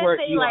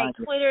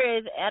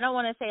don't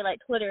want to say like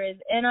Twitter is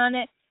in on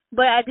it,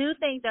 but I do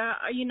think there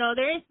are, you know,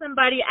 there is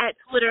somebody at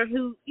Twitter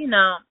who, you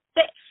know,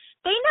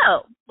 they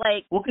know,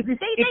 like, well, because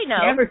they know.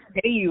 Scammers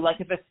pay you, like,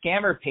 if a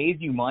scammer pays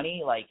you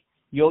money, like,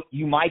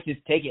 you might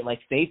just take it. Like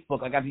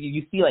Facebook, like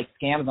you see like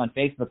scams on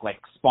Facebook, like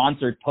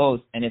sponsored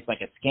posts, and it's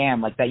like a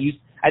scam, like that.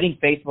 I think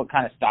Facebook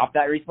kind of stopped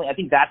that recently. I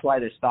think that's why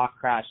their stock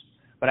crashed.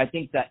 But I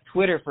think that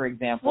Twitter, for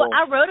example. Well,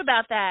 I wrote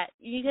about that,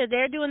 because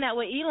they're doing that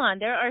with Elon.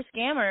 There are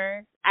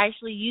scammers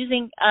actually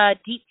using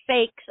deep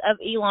fakes of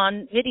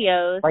Elon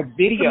videos, like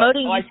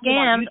promoting these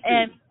scams,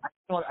 and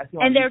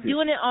they're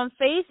doing it on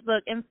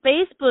Facebook, and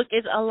Facebook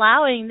is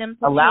allowing them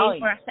to pay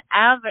for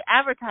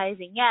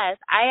advertising. Yes,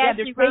 I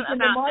actually wrote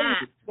about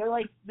that.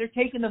 They're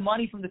taking the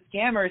money from the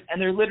scammers, and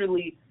they're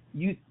literally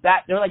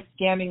they're like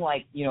scamming,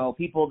 like, you know,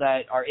 people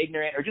that are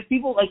ignorant, or just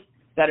people like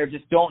that are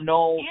just don't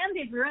know, and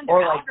they've ruined their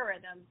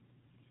algorithms.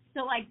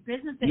 So like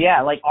businesses,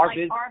 like our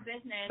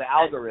business, the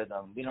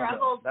algorithm, you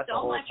know, that's the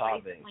whole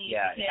topic.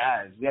 Yeah, it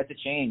has. We have to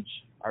change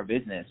our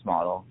business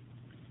model.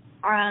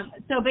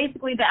 So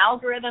basically, the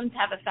algorithms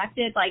have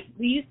affected. Like,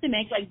 we used to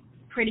make like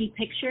pretty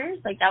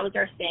pictures, like that was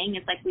our thing.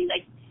 It's like we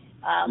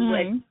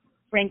would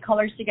bring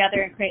colors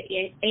together and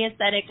create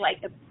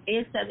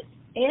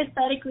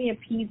aesthetically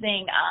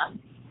appeasing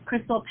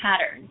crystal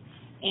patterns.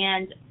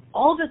 And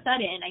all of a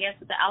sudden, I guess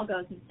with the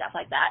algos and stuff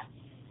like that,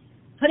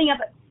 putting up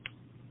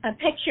a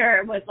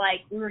picture was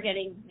like, we were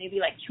getting maybe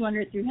like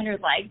 200,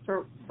 300 likes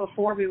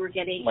before we were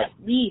getting like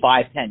at least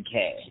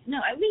 5-10K.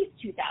 No, at least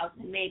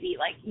 2,000, maybe,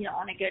 like, you know,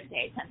 on a good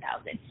day,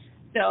 10,000.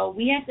 So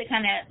we have to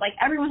kind of, like,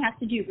 everyone has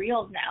to do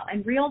Reels now.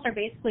 And Reels are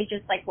basically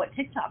just like what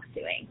TikTok's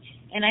doing.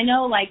 And I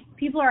know, like,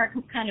 people are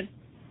kind of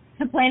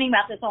complaining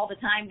about this all the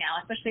time now,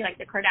 especially, like,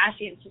 the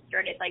Kardashians just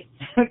started, like,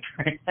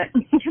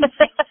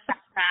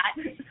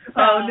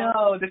 oh,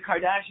 no, the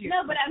Kardashians.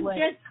 No, but I'm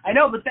just... I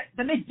know, but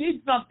then they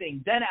did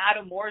something. Then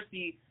Adam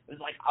Morrissey was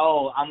like,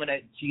 oh,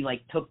 she,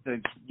 like, took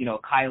the, you know,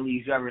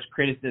 Kylie's, whoever's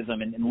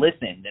criticism and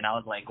listened. And I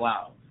was like,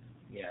 wow.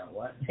 Yeah,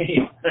 what?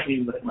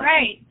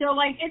 Right. So,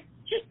 like, it's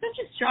just such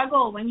a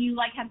struggle when you,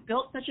 like, have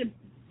built such a,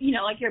 you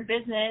know, like, your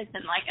business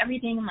and, like,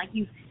 everything, and, like,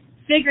 you've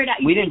figured out.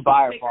 We didn't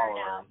buy our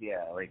followers.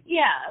 Yeah,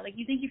 like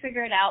you think you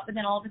figure it out, but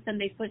then all of a sudden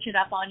they switch it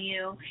up on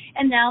you,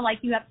 and now, like,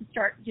 you have to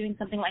start doing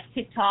something like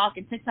TikTok,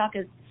 and TikTok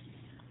is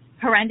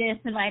horrendous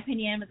in my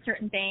opinion with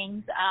certain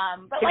things.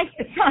 But like,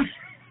 it's not,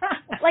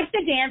 like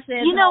the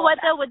dances. You know what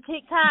though with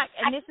TikTok,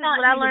 and this is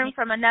what I learned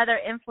from another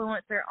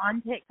influencer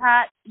on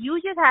TikTok.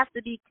 You just have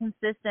to be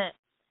consistent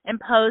and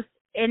post.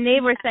 And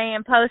they were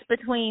saying post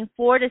between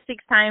 4 to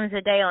 6 times a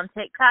day on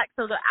TikTok,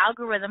 so the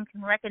algorithm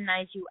can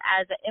recognize you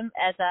as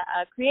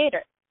a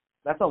creator.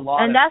 That's a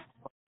lot. And that's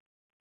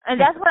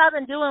what I've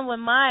been doing with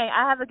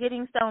I have a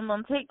Getting Stoned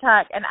on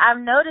TikTok, and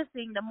I'm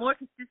noticing the more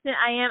consistent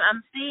I am,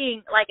 I'm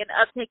seeing like an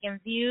uptick in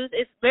views.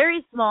 It's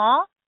very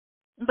small,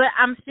 but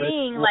I'm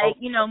seeing like,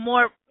 you know,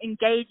 more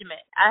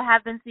engagement. I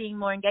have been seeing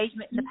more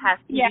engagement in the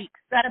past 2 weeks.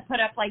 Got to put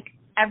up like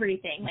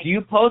everything. Like, do you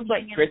post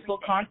like crystal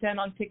content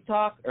on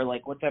TikTok, or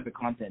like what type of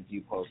content do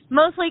you post?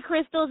 Mostly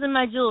crystals in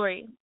my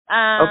jewelry.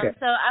 Okay.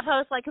 So I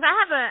post like, cause I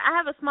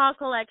have a small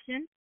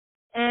collection,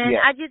 and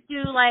I just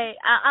do like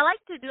I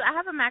like to do. I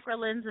have a macro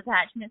lens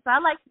attachment, so I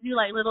like to do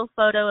like little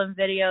photo and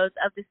videos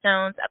of the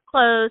stones up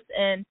close,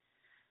 and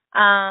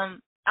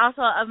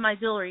also of my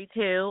jewelry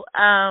too.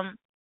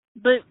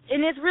 But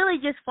it's really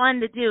just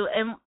fun to do.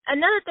 And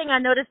another thing I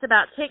noticed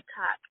about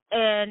TikTok,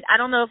 and I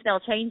don't know if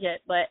they'll change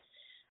it, but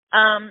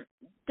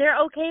they're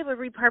okay with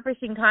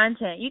repurposing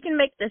content. You can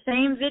make the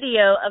same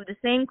video of the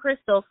same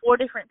crystal 4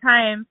 different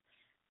times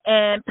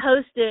and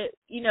post it,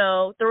 you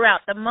know,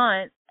 throughout the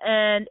month,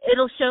 and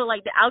it'll show,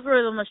 like, the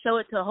algorithm will show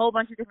it to a whole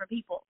bunch of different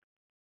people.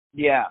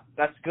 Yeah,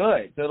 that's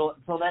good. So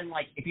then,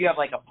 like, if you have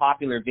like a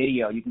popular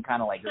video, you can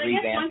kind of like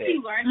revamp it. Once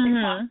you learn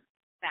TikTok,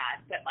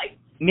 bad, but like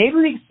maybe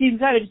we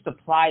got to just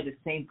apply the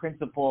same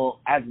principle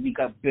as we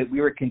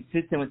were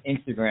consistent with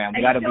Instagram.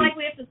 We got to be like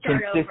we have to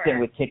start consistent over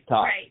with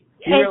TikTok. Right.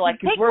 And like,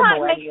 TikTok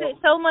makes it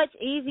so much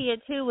easier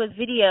too with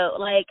video.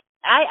 Like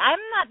I am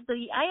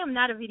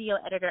not a video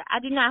editor. I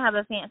do not have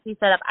a fancy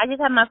setup. I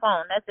just have my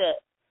phone. That's it.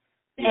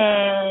 Yeah.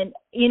 And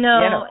you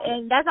know,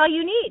 and that's all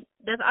you need.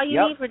 That's all you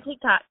need for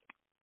TikTok.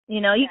 You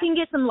know, you can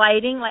get some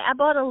lighting. Like I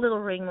bought a little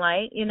ring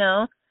light. You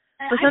know,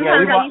 but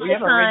sometimes we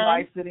have a ring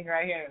light sitting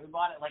right here. We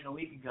bought it like a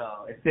week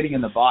ago. It's sitting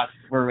in the box.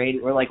 We're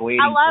like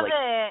waiting. I love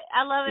it.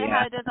 I love it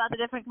how it does all the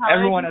different colors.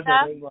 Everyone has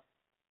a ring light.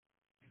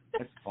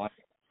 That's fun.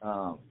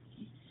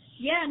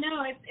 Yeah,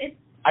 no, it's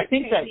I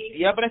think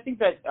crazy. but I think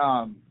that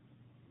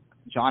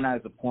John has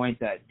a point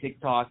that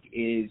TikTok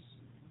is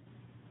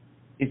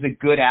a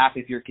good app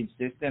if you're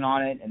consistent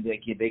on it, and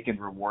they can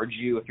reward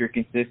you if you're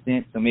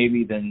consistent. So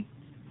maybe then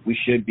we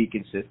should be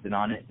consistent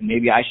on it, and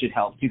maybe I should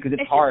help too, because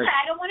it's hard.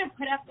 I don't want to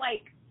put up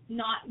like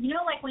not, you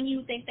know, like when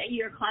you think that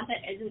your content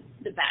isn't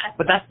the best.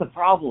 But that's the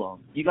problem.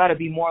 You got to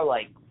be more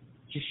like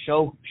just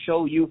show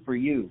you for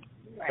you.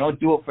 Right. Don't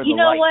do it for the You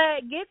know likes.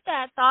 what? Get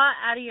that thought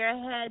out of your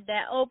head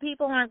that, oh,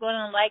 people aren't going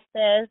to like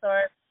this,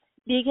 or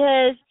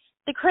because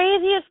the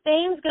craziest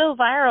things go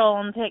viral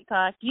on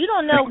TikTok. You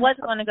don't know what's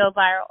going to go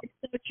viral. It's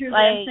so true.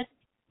 Like, I'm such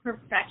a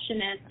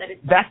perfectionist that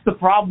it's. That's the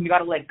problem. You got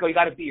to let go. You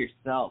got to be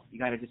yourself. You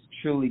got to just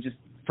truly just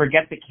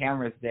forget the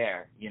camera's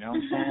there. You know what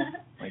I'm saying?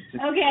 Like,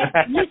 just, okay,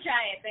 you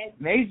try it, babe.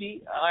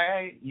 Maybe. All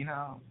right. You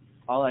know.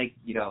 I'll like,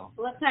 you know.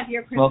 Let's have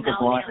your smoke personality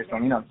a blunt or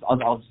something. You know,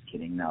 I'll just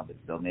kidding. No, but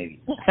still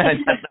maybe.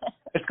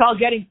 It's called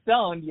Getting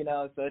Stoned, you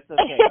know, so it's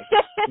okay.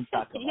 We can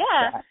talk about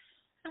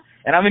that.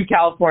 And I'm in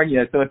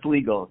California, so it's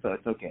legal, so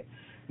it's okay.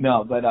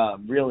 No, but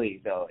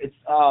really though,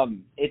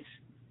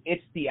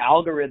 it's the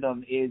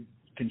algorithm is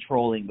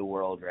controlling the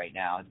world right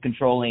now. It's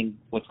controlling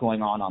what's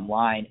going on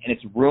online, and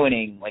it's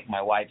ruining, like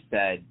my wife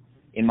said,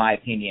 in my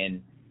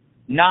opinion,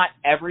 not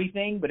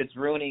everything, but it's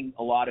ruining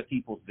a lot of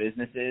people's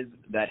businesses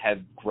that have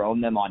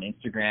grown them on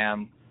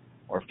Instagram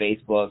or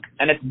Facebook,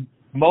 and it's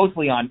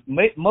mostly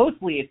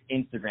it's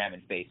Instagram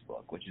and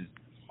Facebook, which is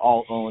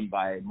all owned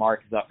by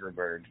Mark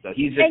Zuckerberg. So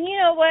he's just, and you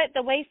know what?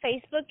 The way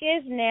Facebook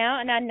is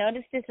now, and I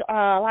noticed this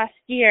last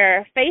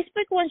year,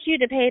 Facebook wants you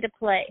to pay to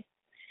play.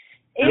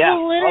 It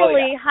will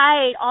literally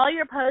hide all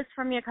your posts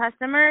from your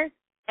customers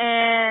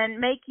and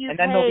make you and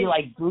then they'll be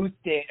like boost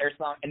it or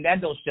something, and then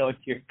they'll show it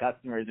to your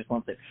customers or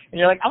something. And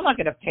you're like, I'm not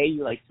going to pay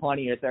you like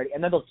 20 or 30,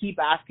 and then they'll keep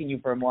asking you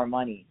for more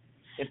money.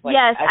 It's like,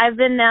 yes, I've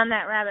been down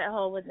that rabbit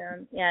hole with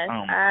them. Yes,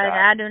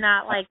 I do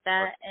not like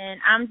that, and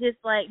I'm just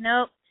like,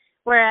 nope.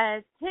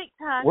 Whereas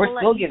TikTok will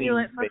let you do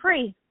it for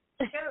free.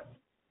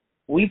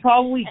 We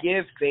probably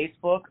give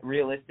Facebook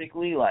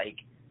realistically like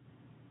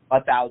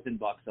 $1,000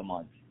 a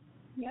month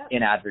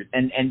in adverts,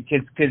 and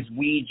because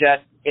we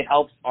just it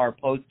helps our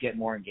posts get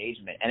more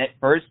engagement. And at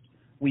first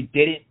we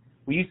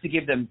used to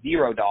give them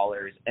 $0,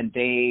 and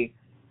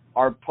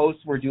our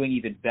posts were doing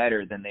even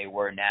better than they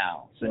were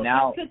now. So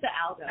now, because the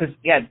algo.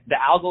 Because the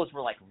algos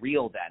were like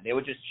real then. They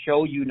would just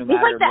show you no matter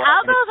it's like the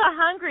what. algos are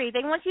hungry.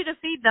 They want you to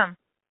feed them.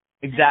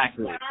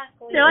 Exactly.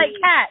 They're like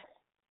cats.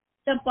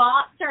 The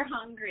bots are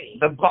hungry.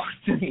 The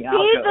bots and the Feed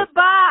algos. the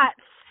bots.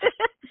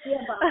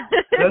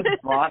 Those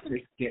bots are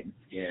getting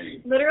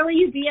scary. Literally,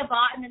 you be a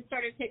bot and then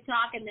start a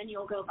TikTok, and then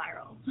you'll go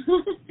viral.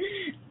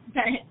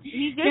 But,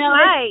 you just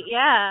might,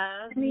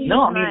 yeah.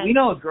 No, I mean we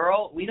know a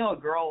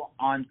girl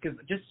on, because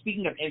just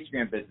speaking of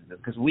Instagram businesses,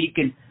 because we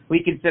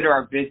consider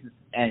our business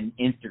an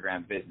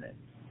Instagram business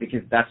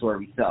because that's where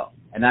we sell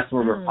and that's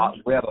where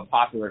we have a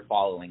popular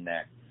following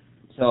there.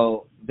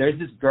 So there's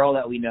this girl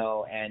that we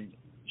know, and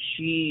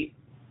she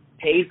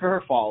paid for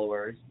her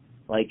followers.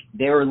 Like,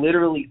 they were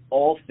literally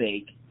all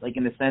fake, like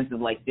in the sense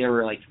of like they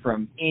were like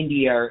from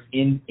India or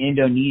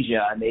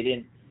Indonesia, and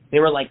they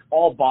were like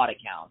all bot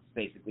accounts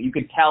basically. You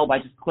could tell by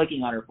just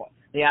clicking on her phone.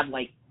 They had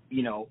like,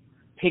 you know,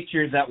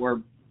 pictures that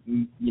were,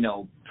 you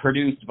know,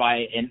 produced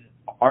by an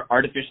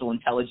artificial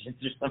intelligence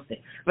or something.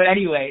 But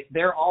anyway,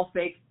 they're all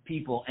fake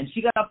people, and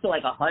she got up to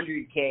like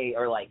 100K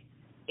or like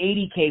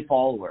 80K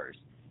followers.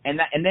 And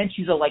then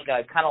she's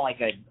kind of like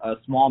a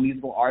small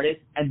musical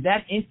artist, and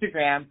that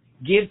Instagram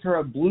gives her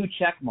a blue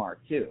check mark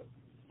too.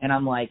 And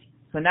I'm like,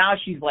 so now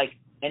she's like,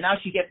 and now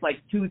she gets like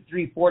 2,000,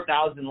 3,000,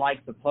 4,000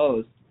 likes a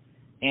post,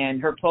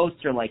 and her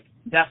posts are like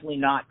definitely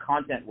not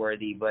content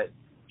worthy, but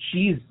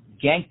she's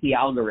ganked the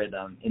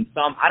algorithm in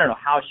some, I don't know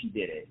how she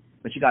did it,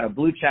 but she got a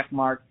blue check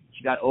mark.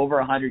 She got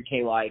over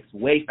 100K likes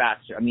way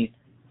faster. I mean,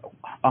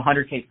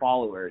 100K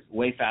followers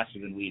way faster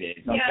than we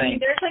did. So yeah, I mean,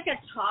 there's like a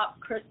top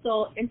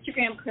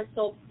Instagram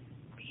crystal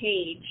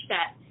page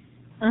that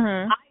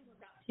I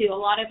look up to. A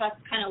lot of us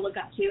kind of look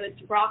up to. It's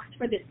Rocks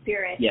for the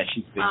Spirit. Yeah,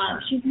 she's big.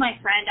 She's my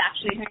friend,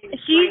 actually. Her name is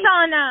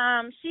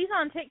she's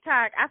on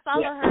TikTok. I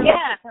follow her.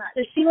 Yeah.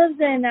 So she lives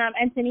in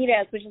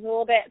Encinitas, which is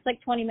it's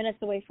like 20 minutes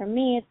away from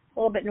me. It's a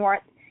little bit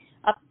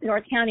up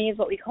North County is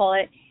what we call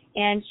it.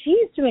 And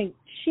she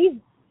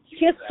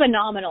has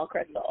phenomenal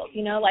crystals,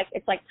 you know, like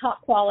it's like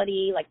top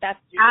quality, like that's.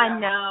 I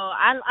know.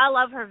 I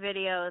love her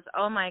videos.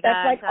 Oh my god.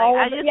 That's like all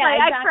of exactly.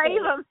 I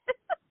crave them.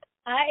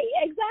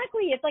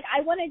 Exactly. It's like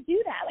I want to do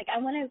that. Like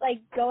I want to like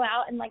go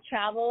out and like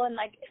travel and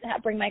like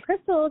bring my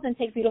crystals and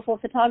take beautiful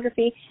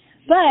photography.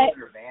 But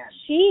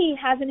she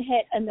hasn't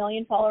hit 1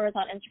 million followers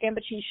on Instagram,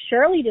 but she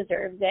surely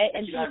deserves it.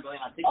 And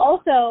she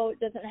also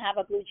doesn't have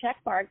a blue check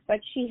mark, but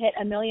she hit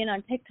 1 million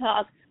on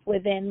TikTok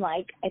within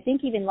like I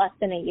think even less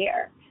than a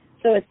year.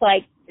 So it's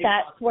like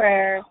that's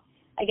where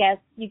I guess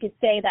you could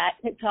say that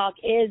TikTok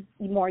is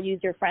more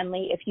user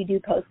friendly if you do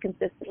post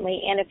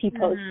consistently and if you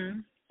post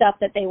stuff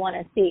that they want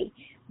to see.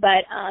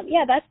 But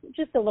yeah, that's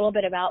just a little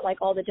bit about like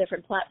all the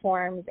different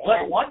platforms.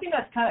 But one thing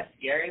that's kind of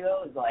scary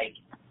though is like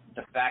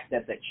the fact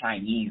that the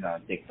Chinese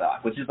on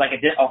TikTok, which is like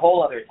a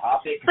whole other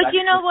topic. But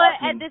you know what?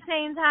 At the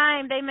same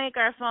time, they make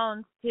our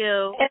phones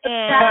too.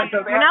 And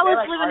when I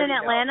was living in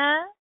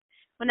Atlanta.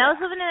 When I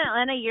was living in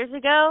Atlanta years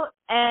ago,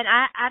 and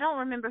I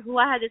don't remember who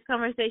I had this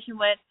conversation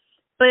with,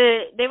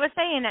 but they were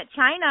saying that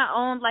China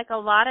owned like a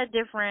lot of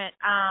different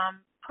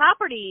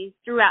properties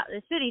throughout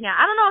the city. Now,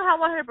 I don't know how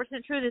 100%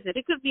 true this is.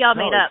 It could be all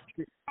made up.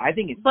 I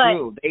think it's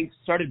true. They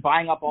started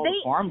buying up all the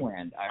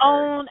farmland. They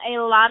own a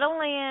lot of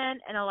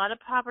land and a lot of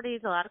properties,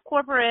 a lot of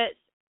corporates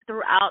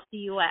throughout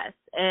the U.S.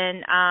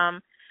 And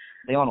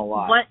they own a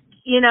lot.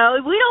 We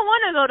don't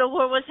want to go to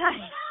war with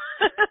China.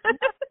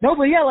 No,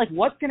 but yeah, like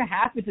what's going to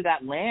happen to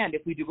that land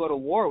if we do go to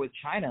war with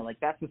China? Like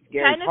that's the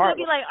scary China's part. China's going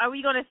to be like, are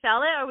we going to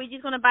sell it or are we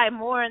just going to buy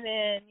more and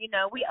then,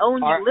 we own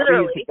you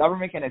literally? Is the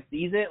government going to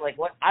seize it? Like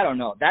what? I don't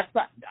know. That's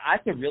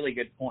a really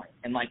good point.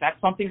 And like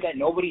that's something that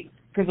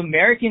because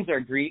Americans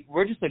are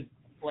we're just a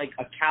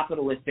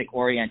capitalistic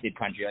oriented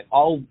country. Like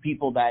all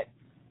people that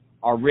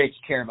are rich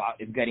care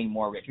about is getting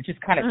more rich, which is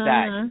kind of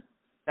sad.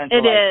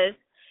 It is.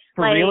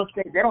 For real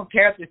estate, they don't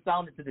care if they're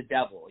selling it to the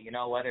devil,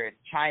 whether it's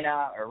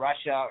China or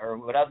Russia or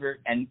whatever.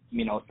 And,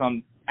 and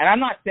I'm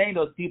not saying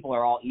those people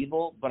are all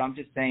evil, but I'm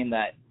just saying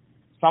that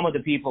some of the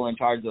people in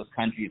charge of those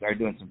countries are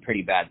doing some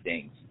pretty bad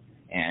things.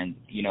 And,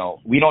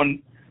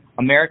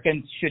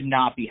 Americans should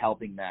not be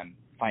helping them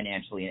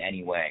financially in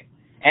any way.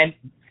 And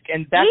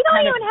that's we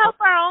don't even help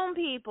our own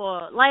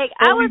people. Like,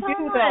 I was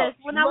homeless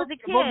when I was a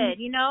kid,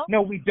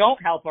 No, we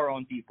don't help our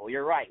own people.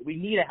 You're right. We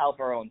need to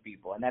help our own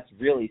people, and that's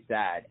really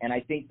sad. And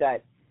I think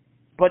that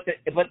But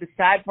the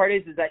sad part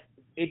is that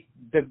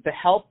the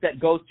help that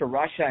goes to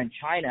Russia and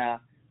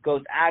China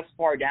goes as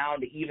far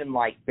down to even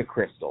like the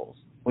crystals,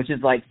 which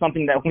is like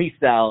something that we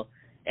sell.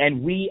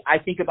 And I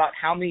think about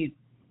how many,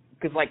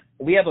 because like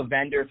we have a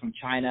vendor from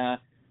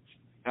China.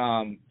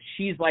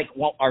 She's like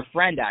our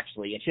friend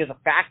actually, and she has a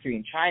factory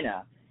in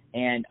China.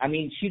 And I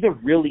mean, she's a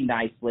really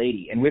nice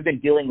lady, and we've been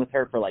dealing with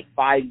her for like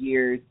 5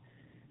 years.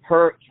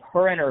 Her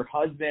and her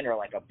husband are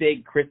like a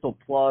big crystal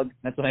plug.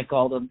 That's what I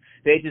call them.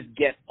 They just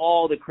get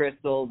all the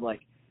crystals. Like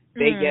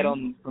They get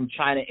them from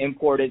China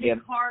imported.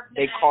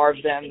 They carve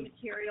them.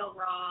 Material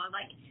raw.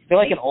 Like they're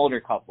like an older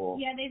couple.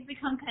 Yeah, they've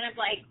become kind of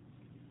like,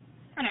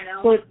 I don't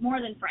know, so,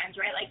 more than friends,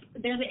 right? Like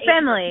they're the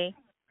family.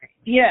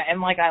 Yeah,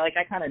 and I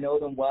kind of know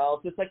them well.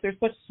 So it's like they're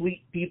such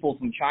sweet people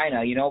from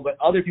China, you know. But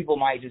other people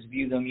might just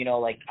view them, you know,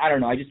 like I don't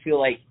know. I just feel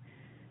like,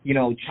 you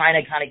know, China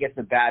kind of gets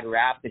a bad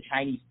rap. The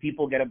Chinese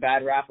people get a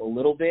bad rap a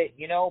little bit,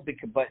 you know.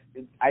 But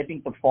I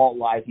think the fault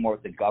lies more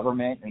with the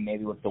government and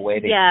maybe with the way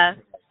they. Yeah.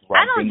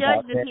 I don't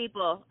judge the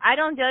people. I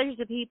don't judge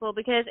the people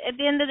because at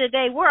the end of the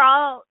day,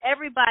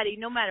 everybody,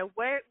 no matter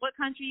what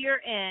country you're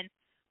in,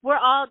 we're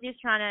all just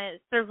trying to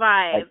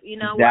survive. You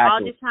know, exactly. We're all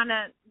just trying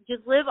to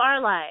just live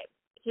our lives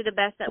to the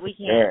best that we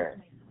can. Sure.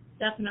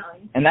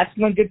 Definitely. And that's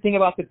one good thing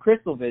about the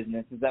crystal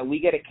business is that we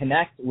get to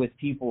connect with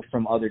people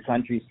from other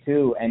countries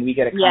too, and we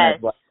get to kind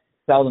of like,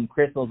 sell them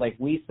crystals. Like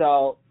we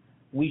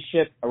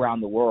ship around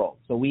the world,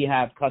 so we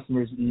have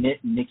customers.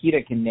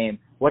 Nikita can name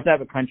what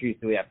type of countries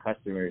do we have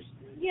customers?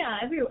 Yeah,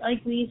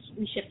 we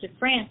ship to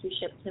France, we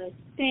ship to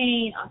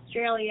Spain,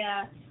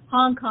 Australia,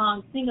 Hong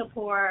Kong,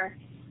 Singapore,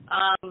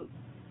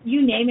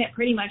 you name it.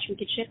 Pretty much we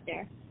could ship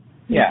there.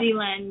 New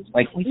Zealand.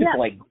 Like we ship to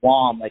like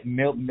Guam, like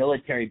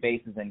military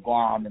bases in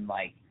Guam, and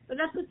like. But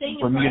that's the thing.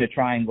 Bermuda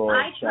Triangle.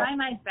 I try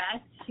my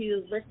best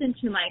to listen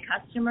to my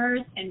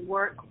customers and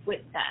work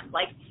with them.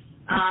 Like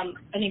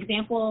an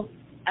example,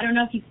 I don't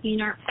know if you've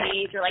seen our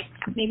page or like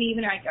maybe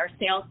even our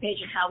sales page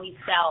and how we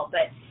sell,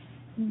 but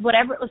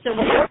whatever. So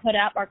when we put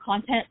up our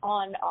content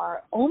on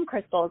our Om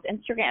Crystals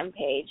Instagram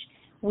page,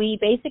 we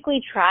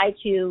basically try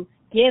to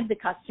give the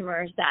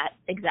customers that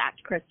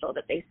exact crystal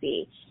that they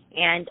see.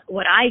 And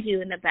what I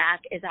do in the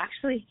back is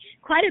actually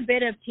quite a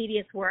bit of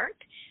tedious work.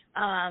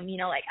 You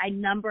know, like I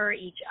number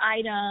each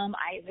item,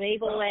 I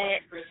label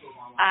it,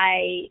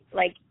 I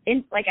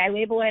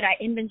label it,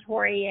 I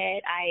inventory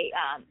it,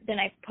 then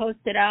I post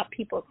it up,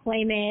 people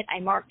claim it, I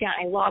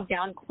log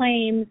down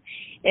claims.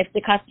 If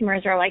the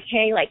customers are like,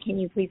 hey, like, can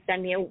you please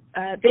send me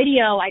a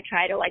video? I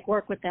try to like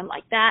work with them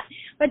like that.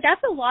 But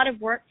that's a lot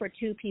of work for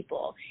two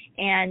people.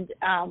 And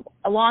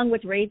along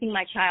with raising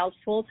my child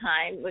full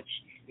time, which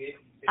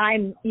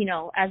I'm, you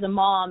know, as a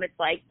mom, it's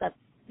like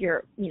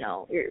you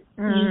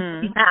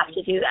have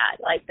to do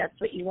that. Like that's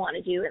what you want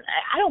to do. And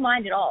I don't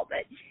mind at all,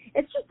 but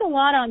it's just a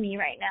lot on me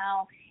right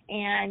now.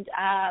 And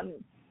I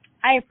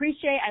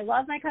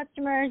love my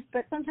customers,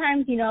 but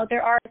sometimes, you know,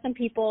 there are some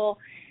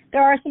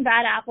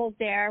bad apples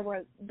there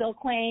where they'll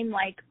claim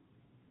like,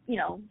 you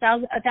know,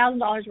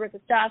 $1,000 worth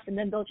of stuff, and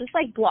then they'll just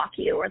like block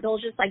you, or they'll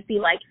just like be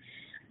like,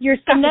 your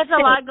stuff. And there's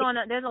a lot going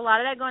on. There's a lot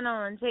of that going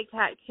on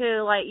TikTok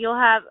too. Like you'll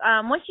have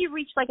once you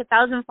reach like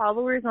 1,000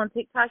 followers on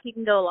TikTok, you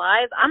can go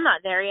live. I'm not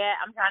there yet.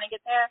 I'm trying to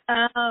get there.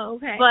 Oh,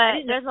 okay.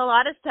 But there's a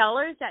lot of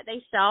sellers that they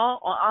sell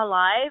on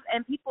live,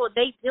 and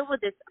they deal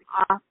with this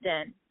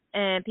often.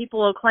 And people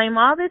will claim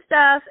all this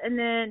stuff, and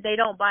then they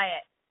don't buy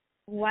it.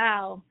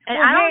 Wow. And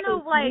I don't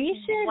know why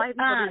people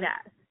do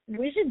that.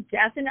 We should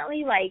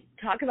definitely like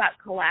talk about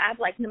collab.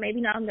 Like maybe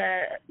not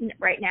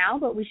right now,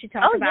 but we should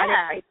talk about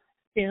it like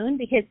soon,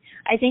 because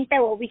I think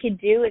that what we could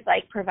do is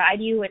like provide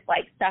you with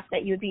like stuff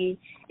that you'd be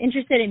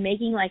interested in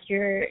making, like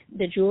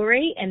the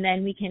jewelry, and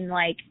then we can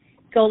like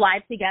go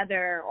live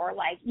together, or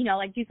like, you know,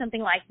 like do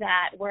something like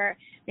that where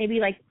maybe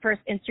like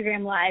first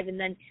Instagram live, and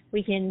then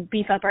we can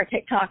beef up our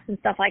TikToks and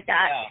stuff like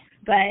that.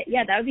 But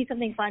yeah, that would be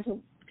something fun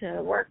to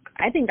work.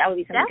 I think that would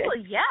be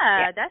something good.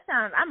 That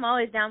sounds. I'm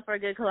always down for a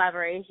good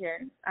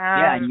collaboration.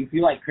 And if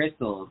you like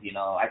crystals, you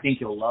know, I think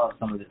you'll love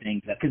some of the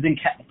things that, because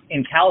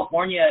in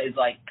California is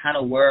like kind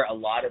of where a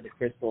lot of the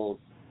crystals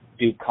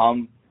do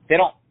come.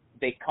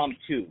 They come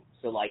too.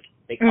 So like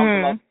they come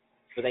from us,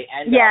 so they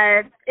end up.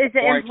 Yeah, it's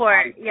an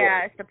import.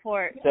 Yeah, it's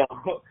support.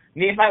 So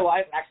me and my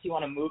wife actually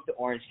want to move to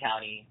Orange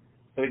County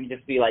so we can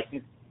just be like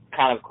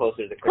kind of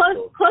closer to the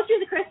crystals. Closer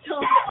to the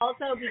crystals,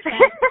 also because.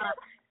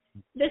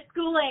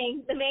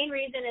 The main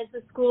reason is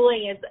the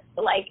schooling is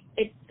like,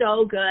 it's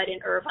so good in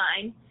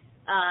Irvine,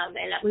 and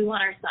we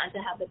want our son to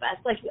have the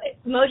best. Like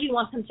Moji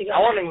wants him to go. I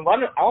want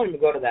him to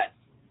go to that.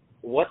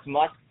 What's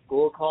Musk's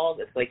school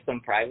called? It's like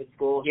some private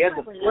school. He has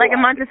like a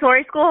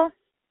Montessori school.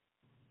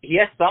 He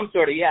has some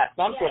sort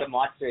of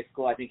Montessori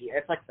school. I think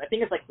it's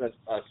like the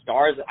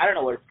Stars. I don't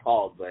know what it's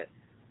called, but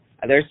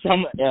there's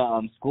some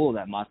school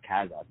that Musk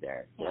has out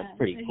there. So that's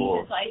pretty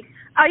cool.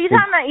 Oh, you're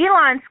talking about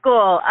Elon's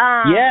school?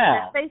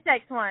 Yeah. The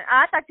SpaceX one.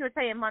 I thought you were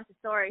saying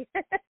Montessori.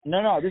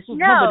 No, this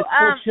was but it's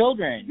for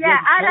children. Yeah,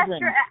 Ad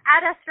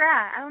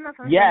Astra. I don't know if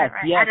I'm saying that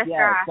right.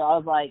 Yes. So I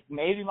was like,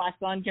 maybe my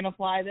son can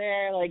apply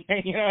there. Like,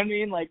 you know what I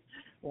mean? Like,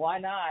 why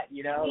not?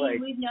 You know,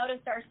 we've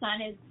noticed our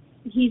son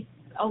he's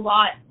a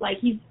lot, like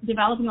he's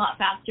developing a lot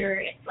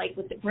faster, like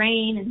with the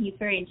brain, and he's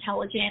very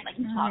intelligent. Like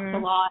he talks a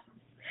lot.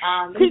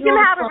 Teach him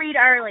how to read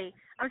early.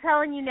 I'm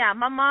telling you now.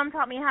 My mom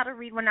taught me how to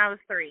read when I was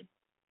 3.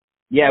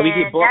 Yeah, we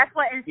did books. That's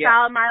what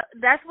installed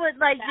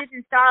just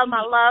installed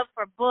my love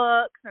for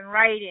books and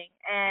writing.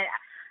 And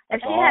if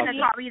she hadn't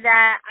taught me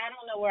that, I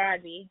don't know where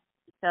I'd be.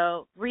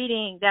 So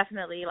reading,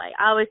 definitely. Like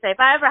I always say, if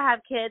I ever have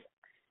kids,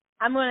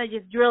 I'm going to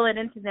just drill it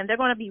into them. They're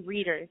going to be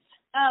readers.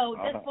 Oh,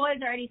 this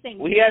boy's already saying.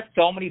 Well, he has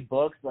so many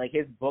books, like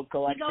his book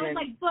collection. He's always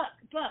like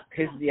book.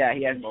 He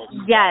has books.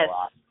 Yes.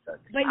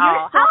 But your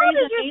how story old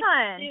is is your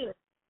son? too.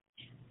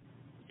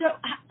 So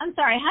I'm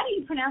sorry. How do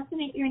you pronounce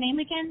your name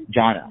again?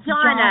 Jonna.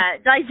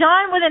 Like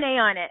John with an A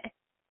on it.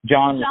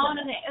 John.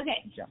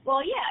 Okay. John.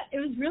 Well, yeah, it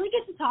was really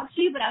good to talk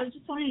to you, but I was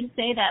just wanting to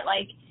say that,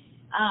 like,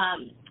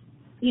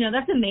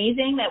 that's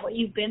amazing that what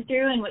you've been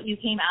through and what you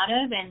came out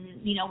of,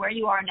 and where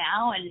you are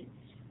now, and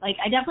like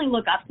I definitely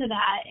look up to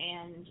that,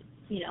 and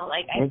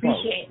I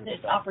appreciate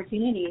this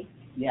opportunity.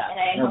 Yeah.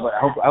 And I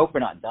hope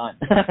we're not done.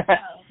 Oh,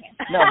 okay.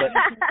 No, but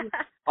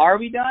are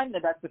we done?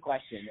 That's the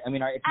question. I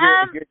mean,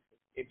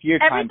 if your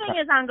time everything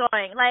is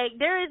ongoing. Like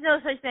there is no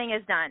such thing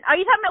as done. Are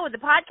you talking about with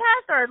the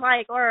podcast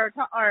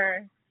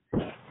or?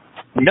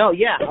 No,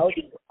 yeah. I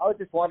was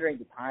just wondering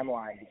the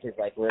timeline because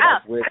that's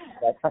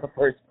our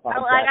first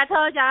podcast. Like I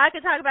told you, I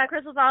could talk about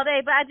crystals all day,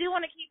 but I do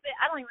want to keep it.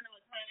 I don't even know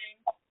what time it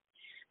is.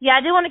 Yeah,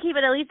 I do want to keep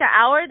it at least an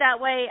hour. That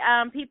way,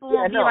 people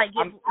won't be like,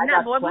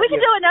 not bored. But we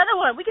could do another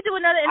one. We could do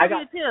another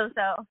interview too.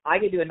 So I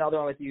could do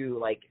another one with you.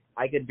 Like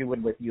I could do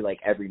one with you like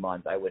every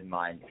month. I wouldn't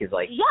mind because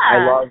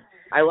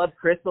I love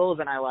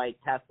crystals and I like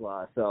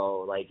Tesla.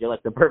 So like you're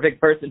like the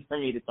perfect person for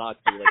me to talk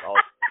to. Like all.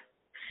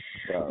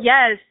 So.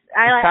 Yes, it's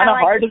kind of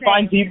hard to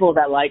find people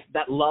that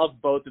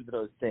love both of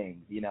those things,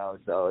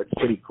 So it's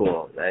pretty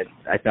cool that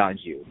I found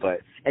you.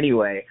 But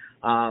anyway,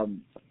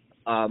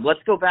 let's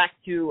go back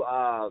to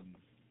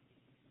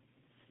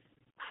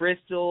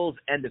crystals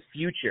and the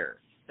future.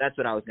 That's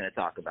what I was going to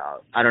talk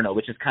about. I don't know,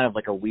 which is kind of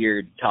like a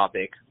weird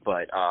topic,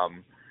 but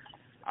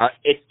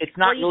it's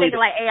not you really. Think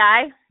like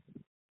AI?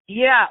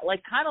 Yeah,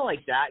 like kind of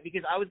like that,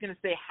 because I was going to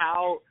say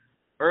how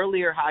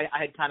I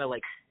had kind of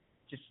like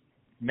just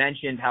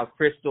mentioned how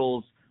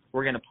crystals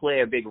were going to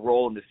play a big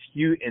role in the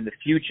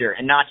future,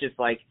 and not just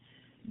like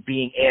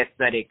being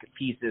aesthetic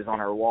pieces on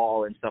our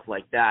wall and stuff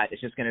like that.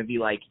 It's just going to be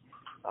like,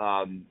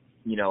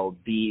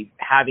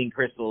 having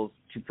crystals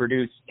to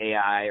produce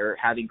AI or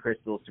having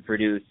crystals to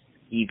produce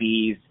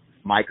EVs,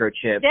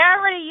 microchips. They're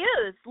already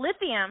used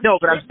lithium. No,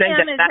 but I'm saying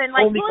that's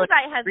only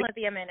Bullseye has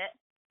lithium in it.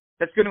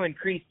 That's going to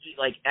increase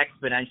like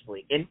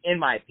exponentially, in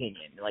my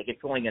opinion. Like it's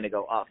only going to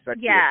go up.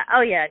 Yeah.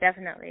 Oh yeah,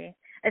 definitely.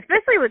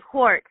 Especially with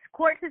quartz.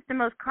 Quartz is the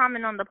most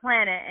common on the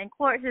planet, and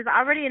quartz is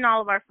already in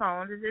all of our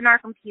phones. It's in our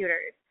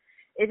computers.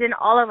 It's in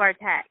all of our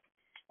tech.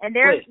 And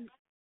there was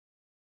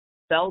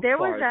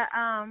a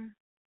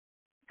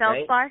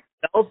Feldspar.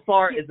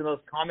 Feldspar is the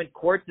most common.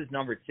 Quartz is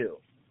number 2.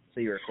 So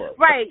you were close.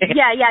 Right.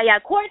 Yeah.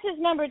 Quartz is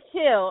number 2.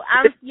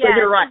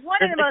 You're right. It's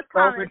one of the most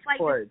common.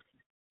 Quartz.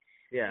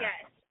 Yeah.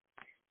 Yes.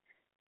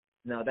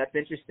 No, that's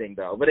interesting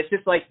though. But it's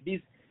just like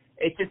these.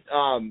 It's just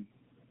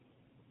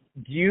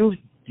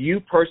Do you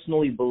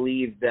personally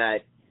believe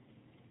that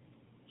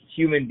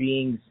human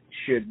beings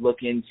should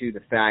look into the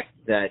fact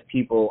that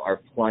people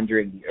are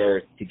plundering the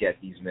earth to get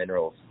these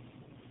minerals?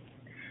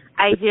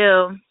 I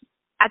do.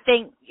 I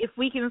think if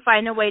we can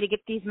find a way to get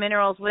these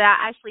minerals without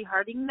actually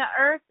hurting the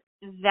earth,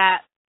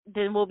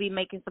 then we'll be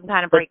making some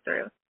kind of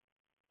breakthrough.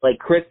 Like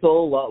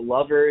crystal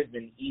lovers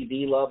and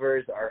EV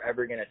lovers are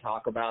ever going to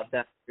talk about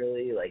that,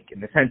 really? Like in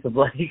the sense of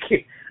like,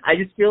 I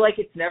just feel like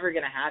it's never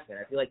going to happen.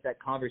 I feel like that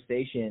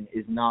conversation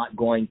is not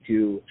going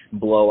to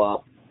blow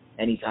up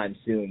anytime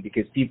soon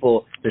because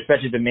there's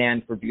such a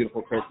demand for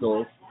beautiful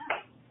crystals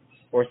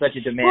or such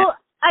a demand. Well,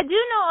 I do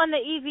know on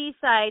the EV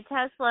side,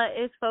 Tesla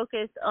is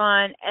focused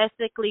on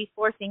ethically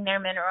sourcing their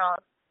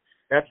minerals.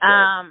 That's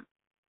good.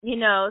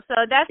 So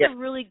that's a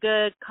really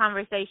good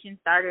conversation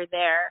starter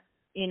there,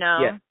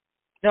 Yeah.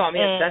 No, I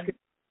mean, that's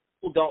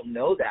people don't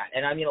know that.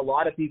 And I mean, a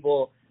lot of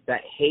people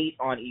that hate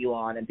on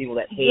Elon and people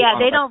that hate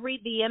they don't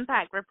read the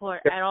impact report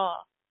at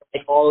all.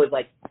 It's always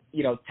like,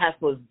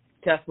 Tesla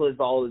is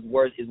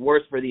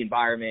worse for the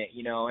environment,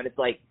 and it's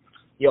like,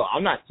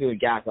 I'm not doing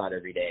gas out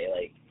every day.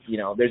 Like,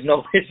 there's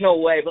no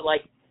way. But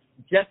like,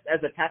 just as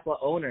a Tesla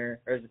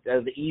owner or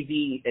as the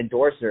EV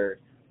endorser,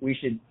 we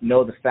should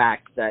know the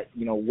fact that,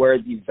 where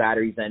these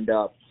batteries end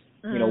up,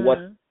 what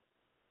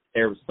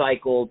they're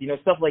recycled,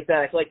 stuff like that.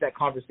 I feel like that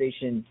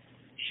conversation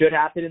should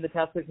happen in the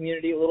Tesla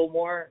community a little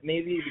more,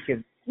 maybe,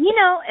 because...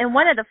 and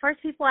one of the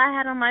first people I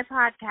had on my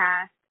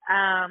podcast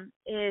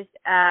is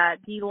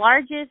the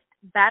largest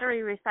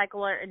battery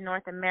recycler in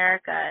North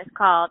America. It's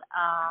called,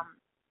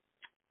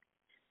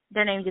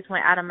 their name just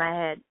went out of my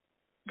head.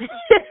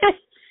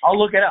 I'll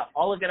look it up.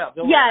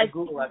 Don't worry, I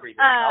Google everything.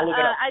 I'll look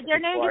it up. Their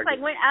name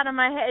just went out of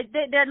my head.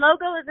 Their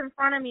logo is in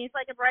front of me. It's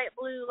like a bright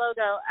blue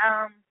logo.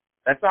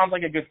 That sounds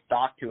like a good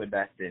stock to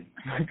invest in.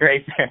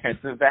 Great there.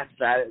 It's the best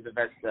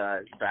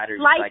battery.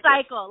 Life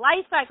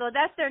Cycle.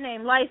 That's their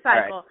name. Life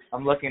Cycle. Right.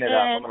 I'm looking it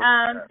up.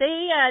 And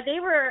they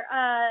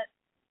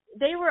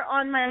were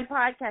on my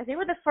podcast. They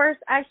were the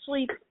first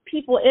actually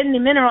people in the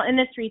mineral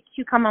industry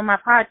to come on my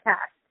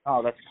podcast.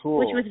 Oh, that's cool.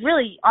 Which was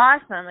really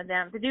awesome of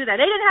them to do that.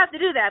 They didn't have to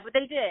do that, but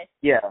they did.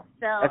 Yeah.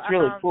 So that's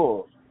really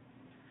cool.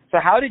 So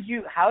how did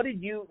you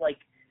like?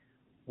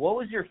 What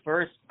was your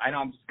first? I know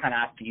I'm just kind of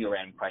asking you a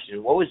random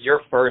question. What was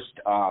your first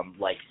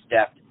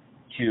step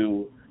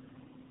to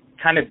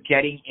kind of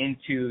getting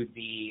into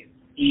the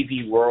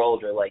EV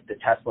world or like the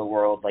Tesla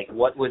world, like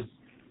what was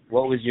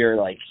your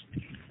like?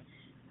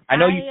 I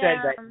know you said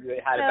that you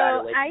had a bad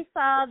relationship. I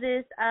saw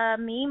this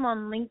meme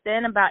on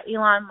LinkedIn about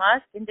Elon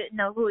Musk and didn't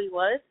know who he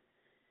was.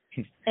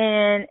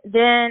 And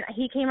then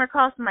he came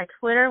across my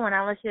Twitter when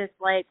I was just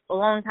like a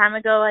long time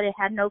ago. I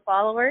had no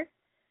followers.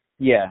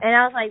 Yeah. And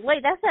I was like,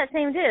 wait, that's that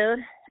same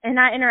dude. And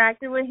I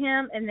interacted with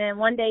him. And then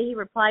one day he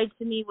replied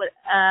to me with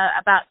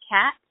about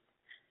cats.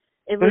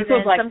 It was this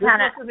was like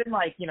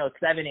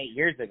 7-8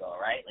 years ago,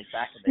 right? Like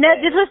back in the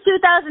day. This was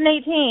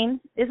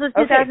 2018. This was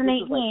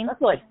 2018. That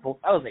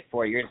was like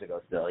 4 years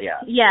ago still, yeah.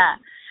 Yeah.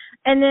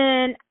 And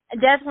then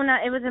that's when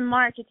it was in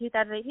March of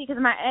 2018 because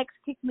my ex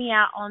kicked me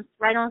out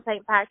right on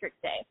St. Patrick's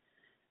Day.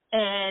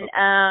 And,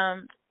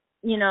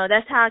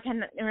 that's how I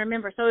can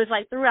remember. So it was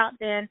like throughout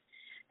then.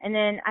 And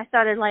then I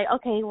started like,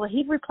 okay, well,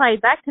 he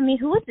replied back to me.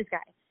 Who is this guy?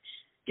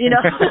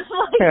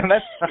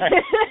 That's fine.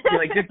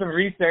 You did some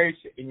research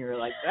and you were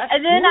like, that's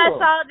And then cool.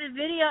 I saw the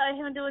video of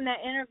him doing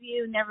that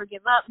interview, Never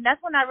Give Up. And that's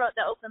when I wrote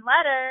the open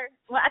letter.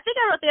 Well, I think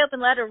I wrote the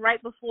open letter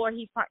right before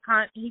he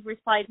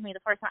replied to me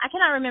the first time. I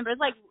cannot remember.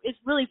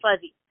 It's really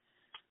fuzzy.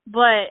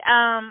 But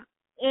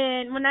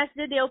and when I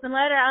did the open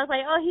letter, I was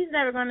like, oh, he's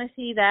never going to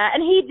see that.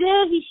 And he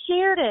did. He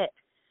shared it.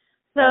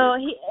 So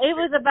it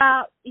was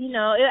about,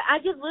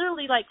 I just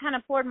literally kind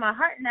of poured my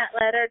heart in that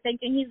letter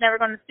thinking he's never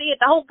going to see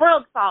it. The whole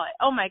world saw it.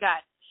 Oh, my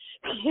God.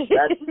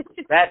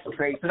 That's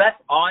crazy. So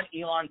that's on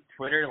Elon's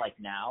Twitter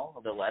now,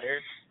 the letter?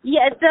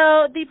 Yeah,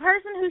 so the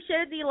person who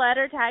shared the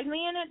letter tagged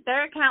me in it.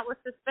 Their account was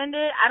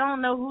suspended. I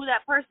don't know who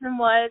that person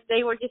was.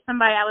 They were just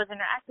somebody I was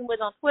interacting with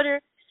on Twitter.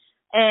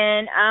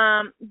 And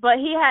but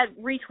he had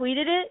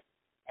retweeted it,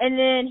 and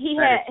then he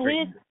had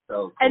his so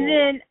cool. And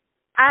then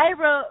I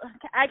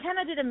kind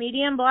of did a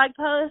Medium blog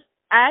post.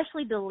 I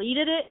actually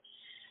deleted it.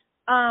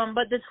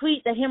 But the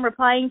tweet that him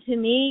replying to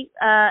me,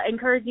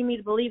 encouraging me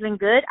to believe in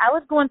good, I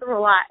was going through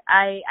a lot.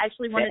 I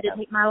actually wanted to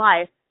take my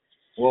life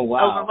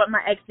over what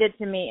my ex did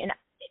to me. And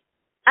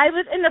I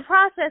was in the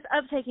process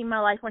of taking my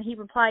life when he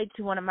replied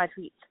to one of my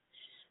tweets.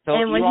 So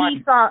and when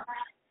he saw...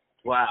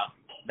 Wow.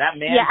 That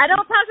man... Yeah, I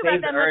don't talk about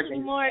that much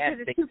anymore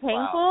because it's too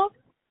painful. Wow.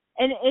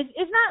 And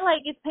it's not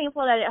like it's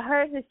painful that it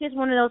hurts. It's just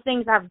one of those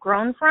things I've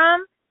grown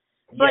from.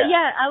 But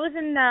I was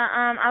in the...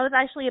 I was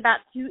actually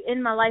about to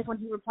end my life when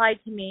he replied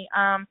to me.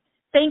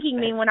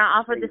 Thanking me when I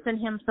offered to send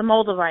him some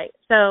Moldavite.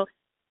 So,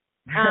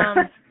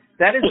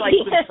 that is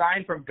some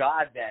sign from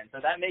God then.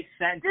 So that makes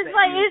sense. Just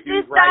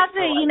it stopped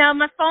it.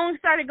 My phone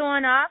started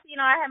going off.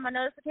 I had my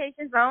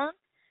notifications on,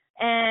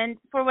 and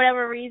for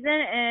whatever reason,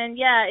 and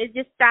it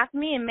just stopped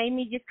me and made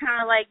me just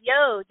kind of like,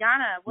 yo,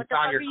 Jonna, what the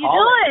fuck are you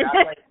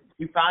doing?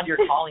 You found your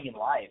calling in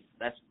life.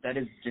 That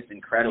is just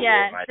incredible.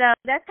 Yeah, so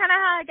that's kind of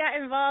how I got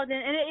involved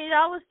in, and it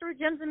all was through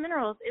Gems and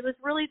Minerals. It was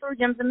really through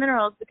Gems and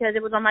Minerals because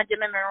it was on my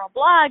Gem and Mineral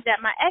blog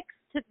that my ex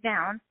took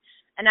down,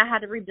 and I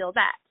had to rebuild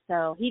that.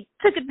 So he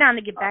took it down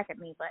to get back at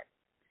me, but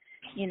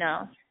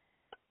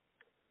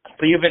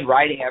So you've been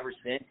writing ever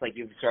since?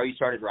 You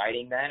started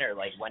writing then, or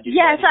when did?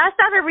 Yeah, so I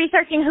started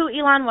researching who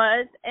Elon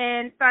was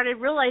and started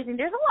realizing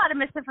there's a lot of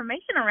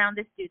misinformation around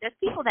this dude. There's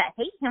people that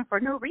hate him for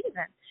no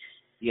reason.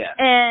 Yeah.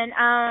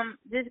 And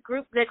this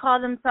group, they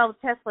call themselves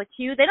Tesla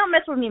Q. They don't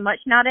mess with me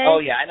much nowadays. Oh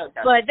yeah, I know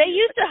Tesla. But they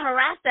used to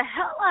harass the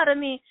hell out of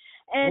me,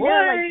 and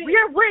they're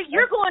like,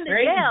 "You're going to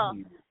jail."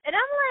 And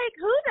I'm like,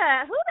 "Who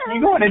the hell you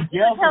going to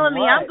jail telling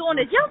me what? I'm going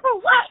to jail for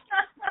what?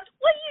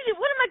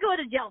 What am I going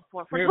to jail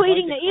for? For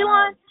tweeting to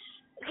Elon?"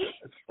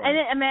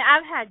 And then,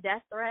 I've had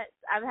death threats.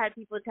 I've had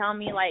people tell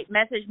me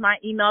message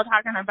my email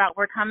talking about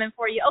we're coming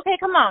for you.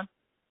 Okay, come on.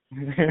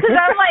 Because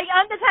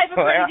I'm the type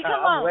of crazy. Come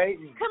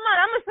on,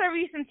 I'm gonna serve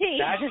you some tea.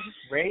 That's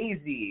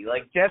crazy.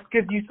 Just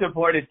because you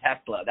supported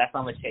Tesla, that's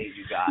how much hate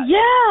you got.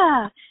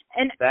 Yeah,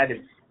 and that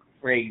is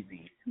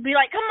crazy. Be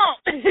like, come on.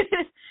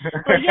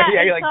 But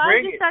so I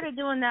just started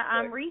doing the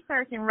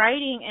research and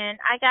writing, and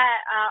I got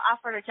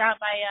offered a job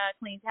by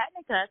Clean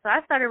Technica, so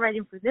I started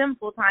writing for them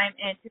full time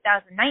in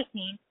 2019,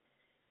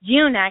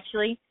 June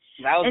actually.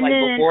 That was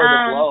before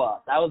the blow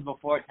up. That was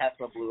before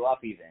Tesla blew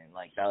up even.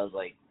 That was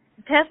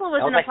Tesla was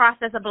in the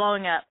process of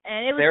blowing up,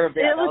 and it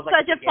was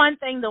such a fun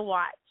thing to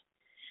watch.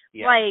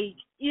 Yeah.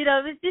 It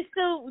was just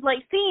so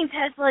seeing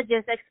Tesla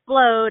just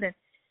explode and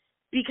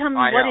become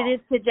what it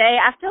is today.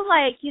 I feel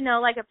like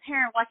a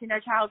parent watching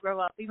their child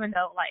grow up, even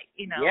though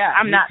yeah,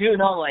 I'm not. Too.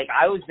 No,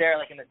 I was there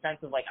in the sense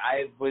of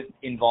I was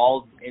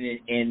involved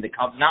in the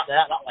company, not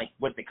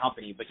with the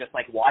company, but just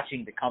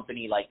watching the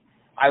company.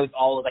 I was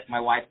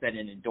my wife said,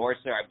 an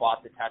endorser. I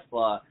bought the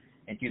Tesla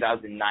in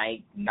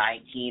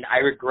 2019. I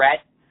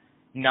regret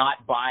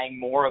not buying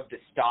more of the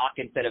stock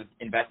instead of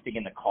investing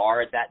in the car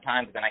at that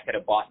time, because then I could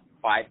have bought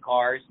 5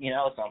 cars, so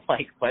I'm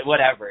but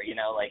whatever, it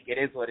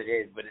is what it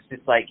is. But it's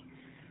just like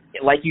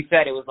you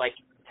said, it was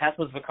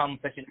Tesla's become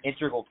such an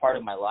integral part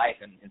of my life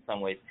in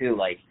some ways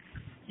too.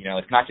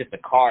 It's not just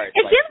a car.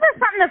 It gives us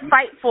something to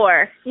fight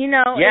for,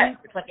 Yeah.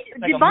 It's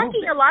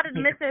debunking a lot of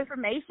the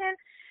misinformation.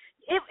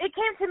 It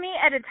came to me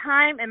at a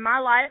time in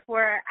my life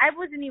where I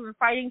wasn't even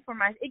fighting for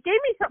it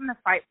gave me something to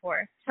fight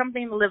for,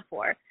 something to live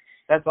for.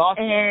 That's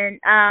awesome. And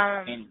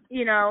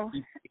you know,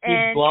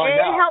 and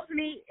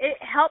it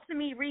helped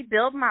me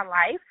rebuild my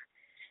life.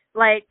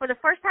 Like, for the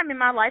first time in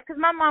my life,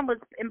 because my mom was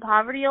in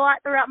poverty a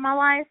lot throughout my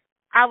life.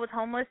 I was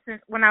homeless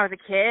since when I was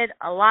a kid,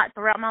 a lot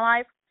throughout my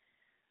life.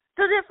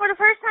 So then for the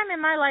first time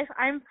in my life,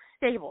 I'm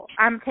stable.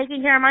 I'm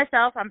taking care of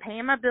myself. I'm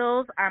paying my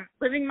bills. I'm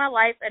living my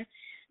life and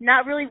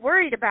not really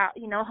worried about,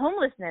 you know,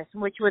 homelessness,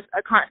 which was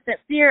a constant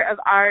fear of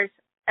ours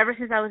ever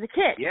since I was a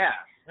kid. Yeah.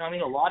 No, I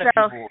mean, a lot of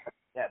people,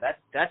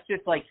 that's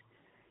just, like,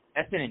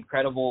 that's an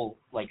incredible,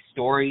 like,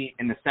 story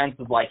in the sense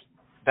of, like,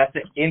 that's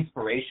an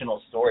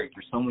inspirational story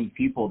for so many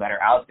people that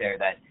are out there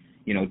that,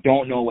 you know,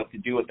 don't know what to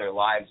do with their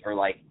lives or,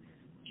 like,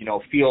 you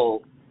know,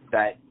 feel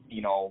that,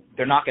 you know,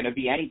 they're not going to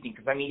be anything.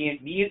 Because, I mean,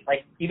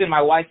 like, even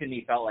my wife and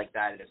me felt like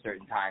that at a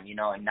certain time, you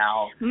know, and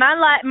now.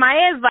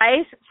 My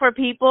advice for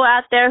people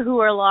out there who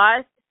are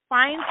lost,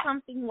 find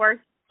something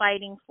worth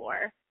fighting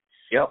for.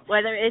 Yep.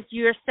 Whether it's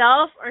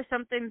yourself or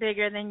something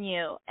bigger than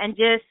you. And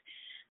just,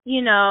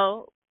 you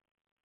know,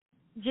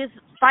 just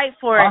fight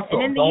for it.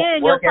 And in the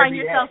end, you'll find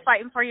yourself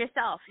fighting for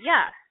yourself.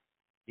 Yeah.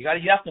 You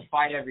have to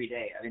fight every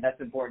day. I mean,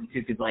 that's important,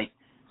 too, because, like,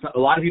 a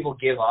lot of people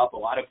give up. A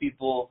lot of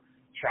people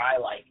try,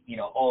 like, you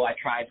know, oh, I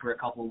tried for a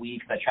couple of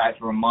weeks. I tried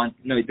for a month.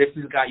 No, you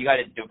got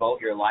to devote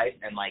your life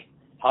and, like,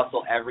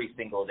 hustle every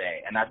single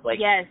day. And that's, like,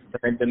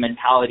 the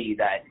mentality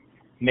that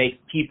makes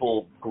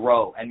people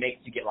grow and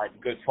makes you get, like,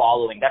 a good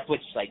following. That's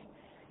what's, like,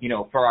 you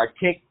know, for our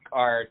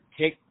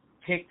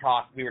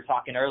TikTok, we were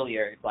talking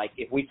earlier, it's like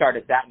if we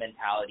started that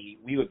mentality,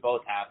 we would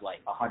both have like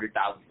 100,000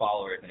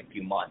 followers in a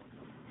few months.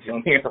 You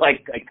know,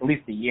 like at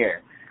least a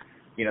year.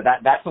 You know,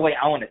 that's the way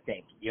I want to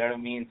think. You know what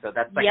I mean? So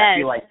that's like I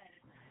feel like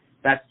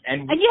that's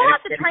and you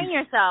have to train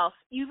yourself.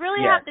 You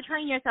really have to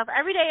train yourself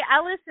every day.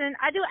 I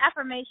do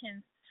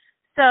affirmations.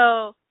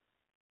 So,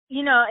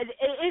 you know,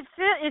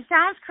 it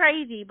sounds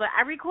crazy, but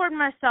I record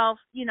myself,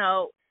 you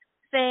know,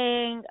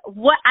 saying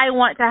what I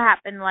want to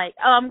happen, like,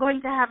 oh, I'm going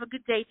to have a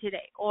good day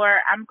today,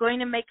 or I'm going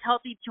to make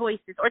healthy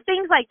choices, or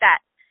things like that.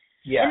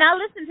 Yeah. And I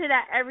listen to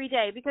that every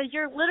day because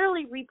you're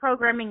literally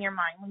reprogramming your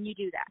mind when you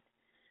do that.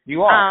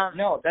 You are.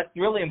 No, that's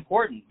really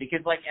important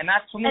because, like, and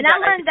that's something. And I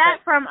learned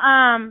that from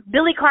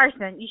Billy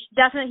Carson. He's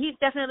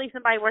definitely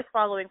somebody worth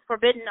following.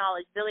 Forbidden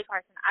Knowledge, Billy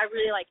Carson. I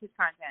really like his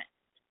content.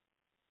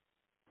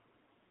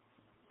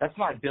 That's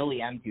not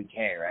Billy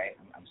M2K, right?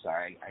 I'm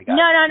sorry.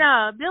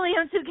 No. Billy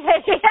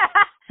M2K.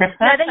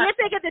 No, you're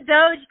thinking the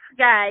Doge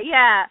guy.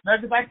 Yeah. No,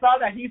 because I saw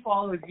that he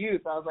follows you,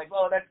 so I was like,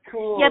 oh, that's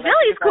cool. Yeah,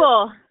 Billy's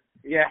cool.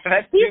 Yeah,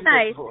 he's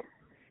nice. Cool.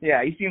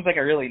 Yeah, he seems like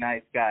a really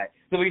nice guy.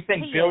 So we're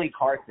saying Billy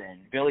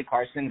Carson. Billy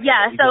Carson.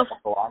 Yeah, so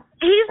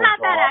he's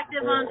not that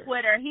active on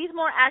Twitter. He's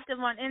more active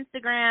on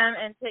Instagram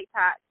and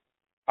TikTok.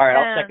 All right,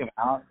 I'll check him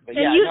out. But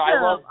yeah,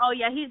 YouTube. Oh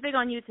yeah, he's big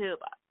on YouTube.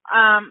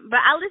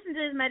 But I listen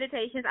to his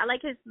meditations. I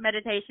like his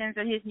meditations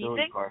and his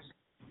music.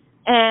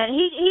 And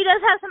he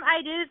does have some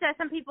ideas that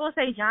some people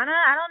say, Jonna,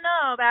 I don't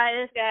know about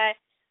this guy.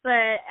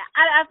 But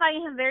I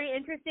find him very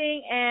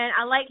interesting, and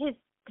I like his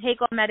take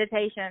on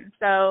meditation.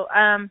 So,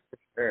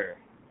 Sure.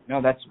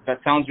 No, that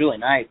sounds really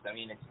nice. I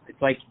mean,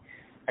 it's like,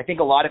 I think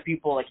a lot of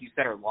people, like you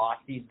said, are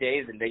lost these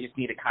days, and they just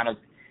need to kind of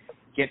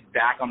get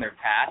back on their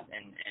path,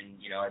 and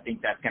you know, I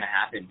think that's going to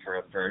happen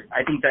for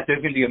I think that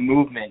there's going to be a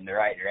movement in the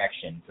right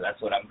direction. So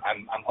that's what I'm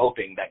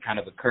hoping that kind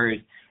of occurs,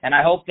 and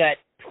I hope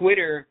that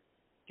Twitter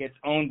gets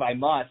owned by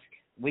Musk.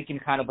 We can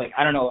kind of, like,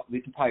 I don't know, we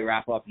can probably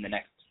wrap up in the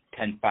next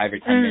 5 or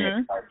 10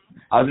 minutes.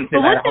 I was going to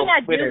say one thing I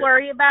do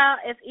worry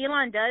about, if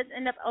Elon does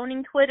end up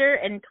owning Twitter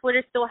and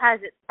Twitter still has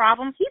its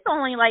problems, he's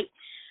only like,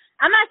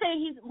 I'm not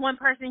saying he's one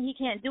person, he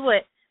can't do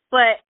it,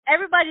 but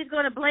everybody's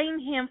going to blame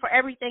him for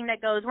everything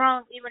that goes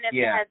wrong, even if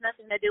it has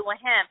nothing to do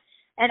with him.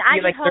 And I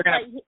just hope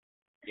that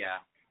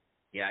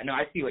Yeah, no,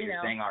 I see what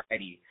you're saying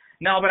already.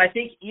 No, but I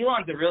think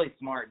Elon's a really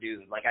smart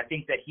dude. Like, I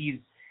think that he's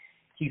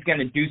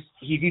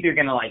either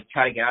going to, like,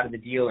 try to get out of the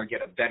deal or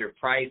get a better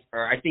price,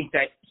 or I think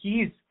that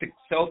he's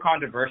so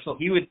controversial.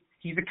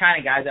 He's the kind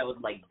of guy that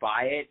would, like,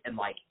 buy it and,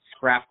 like,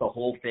 scrap the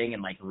whole thing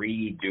and, like,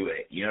 redo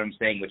it. You know what I'm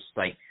saying? Which is,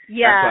 like,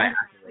 that's what I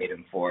accolade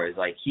him for, is,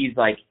 like, he's,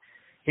 like,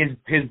 his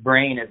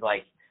brain is,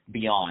 like,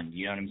 beyond.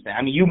 You know what I'm saying?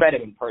 I mean, you met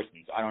him in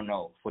person, so I don't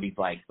know what he's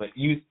like, but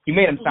you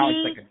made him sound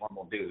like a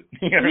normal dude.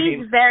 You know what I mean?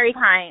 He's very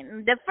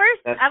kind.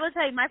 I would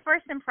say my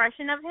first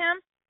impression of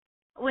him,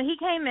 when he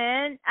came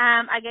in,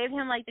 I gave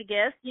him, like, the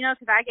gifts, you know,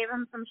 because I gave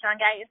him some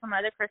shungite and some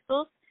other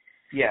crystals.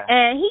 Yeah.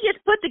 And he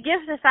just put the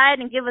gifts aside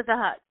and give us a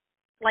hug.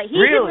 Like, he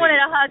just wanted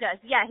to hug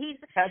us. Yeah,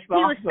 he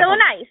was so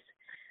nice.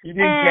 He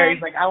didn't care.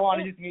 He's like, I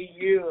want to just meet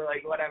you, or,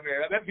 like, whatever.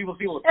 I bet people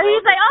feel. And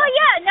he's like, oh,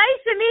 yeah,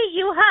 nice to meet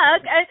you,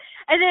 hug.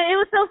 And then it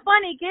was so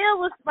funny. Gail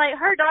was, like,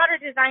 her daughter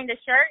designed a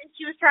shirt, and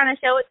she was trying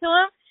to show it to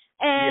him.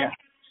 And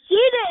she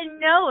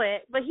didn't know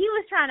it, but he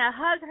was trying to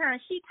hug her,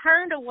 and she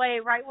turned away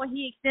right when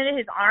he extended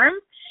his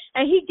arms.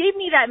 And he gave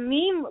me that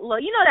meme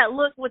look. You know that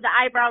look with the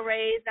eyebrow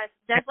raised?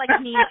 That's like a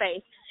meme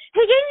face.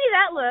 He gave me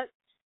that look.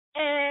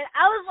 And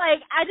I was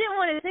like, I didn't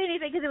want to say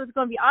anything because it was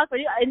going to be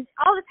awkward. And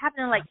all this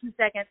happened in like 2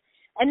 seconds.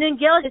 And then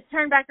Gail just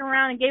turned back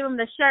around and gave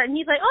him the shirt. And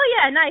he's like, oh,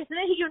 yeah, nice. And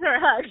then he gives her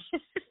a hug.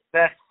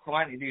 That's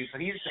funny, dude. So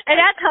he's. And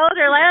I told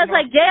her, like, I was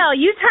like, Gail,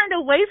 you turned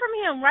away from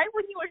him right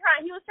when he was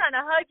trying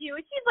to hug you,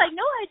 and she's like,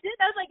 no, I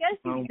didn't. I was like, yes,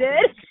 you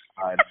did.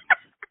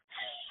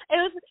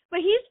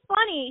 But he's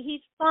funny.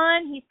 He's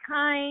fun. He's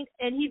kind,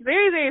 and he's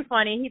very, very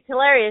funny. He's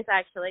hilarious,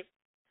 actually.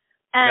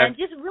 And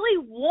just really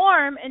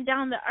warm and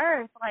down to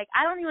earth. Like,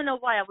 I don't even know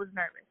why I was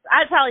nervous.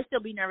 I'd probably still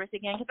be nervous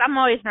again because I'm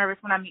always nervous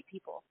when I meet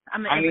people. I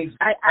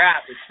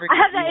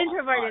have that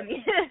introvert in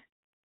me.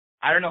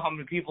 I don't know how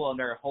many people in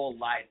their whole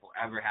life will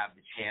ever have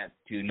the chance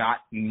to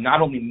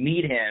not only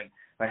meet him,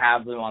 but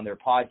have them on their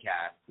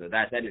podcast. So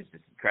that is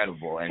just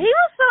incredible. And he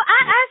was so. I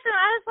asked him.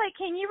 I was like,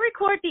 "Can you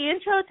record the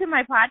intro to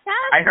my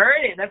podcast?" I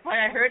heard it. That's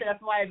why I heard it.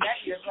 That's why I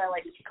met you. That's why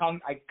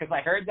because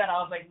I heard that.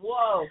 I was like,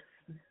 "Whoa,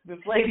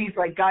 this lady's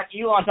like got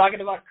you on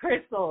talking about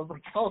crystals."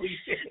 Like, holy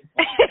shit.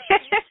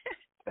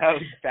 That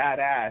was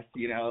badass.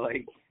 You know,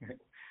 like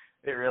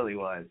it really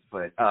was.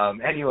 But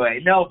anyway,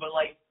 no. But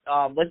like,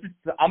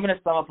 I'm gonna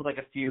sum up with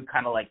like a few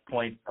kind of like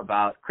points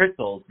about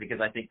crystals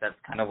because I think that's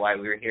kind of why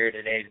we were here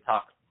today to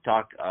talk.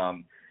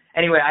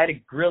 Anyway, I had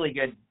a really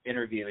good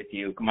interview with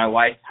you. My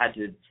wife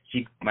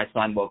my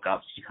son woke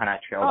up. She kind of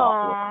trailed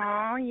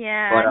off. Oh,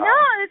 yeah. But, no,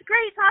 it's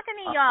great talking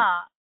to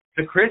y'all.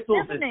 The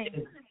crystals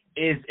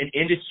is an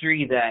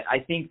industry that I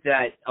think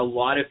that a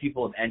lot of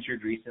people have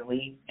entered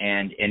recently,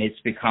 and it's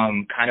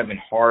become kind of a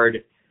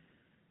hard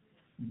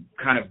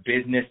kind of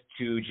business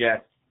to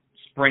just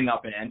spring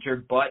up and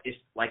enter. But it's,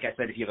 like I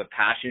said, if you have a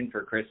passion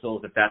for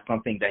crystals, if that's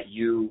something that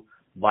you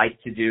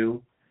like to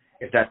do,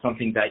 if that's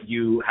something that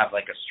you have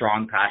like a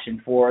strong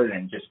passion for,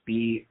 then just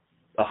be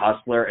a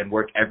hustler and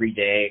work every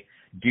day.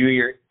 Do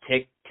your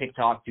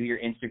TikTok, do your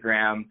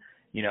Instagram,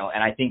 you know,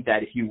 and I think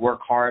that if you work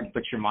hard and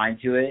put your mind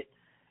to it,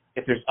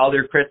 if there's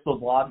other crystal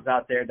blogs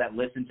out there that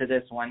listen to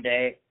this one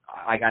day,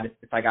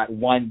 if I got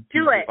one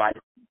piece of advice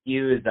to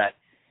you is that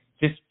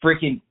just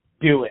freaking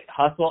do it.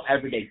 Hustle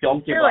every day.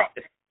 Don't give up.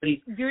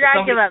 Do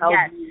not give up,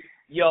 yes.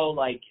 Yo,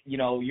 like, you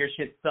know, your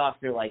shit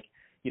sucks or like,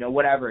 you know,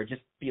 whatever.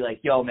 Just be like,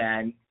 yo,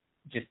 man,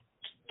 just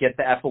get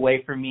the F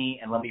away from me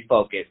and let me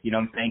focus. You know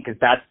what I'm saying? Because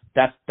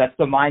that's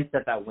the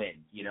mindset that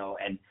wins, you know,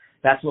 and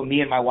that's what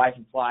me and my wife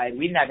implied.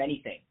 We didn't have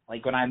anything.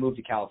 Like when I moved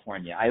to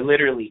California, I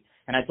literally,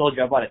 and I told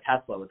you I bought a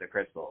Tesla with a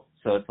crystal.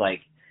 So it's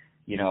like,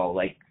 you know,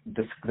 like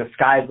the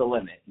sky's the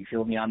limit. You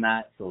feel me on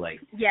that? So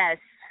like, yes.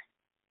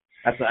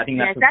 I think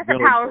that's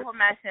really a powerful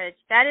message.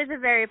 That is a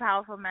very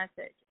powerful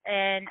message.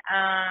 And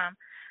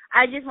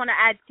I just want to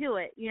add to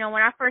it. You know,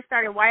 when I first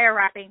started wire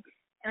wrapping,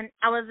 and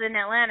I was in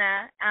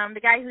Atlanta, the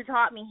guy who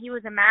taught me, he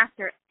was a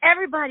master.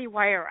 Everybody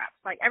wire wraps.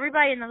 Like,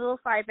 everybody in the little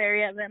 5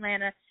 area of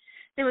Atlanta.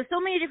 There were so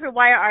many different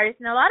wire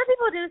artists, and a lot of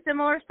people do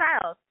similar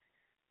styles.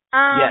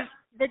 Yes.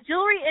 The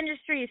jewelry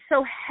industry is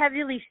so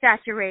heavily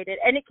saturated,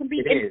 and it can be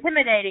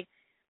intimidating.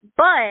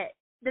 But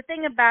the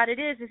thing about it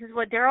is, this is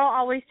what Daryl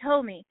always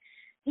told me.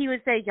 He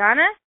would say,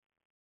 Jonna,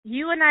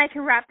 you and I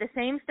can wrap the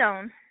same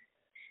stone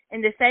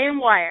in the same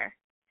wire,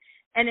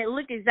 and it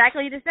looked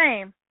exactly the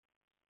same.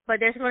 But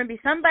there's going to be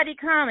somebody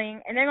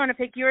coming, and they're going to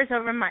pick yours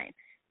over mine.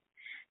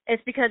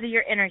 It's because of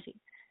your energy.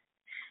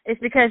 It's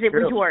because it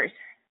was yours.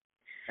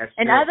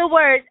 In other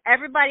words,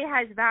 everybody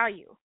has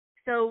value.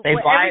 So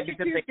whatever you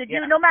choose to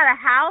do, no matter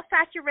how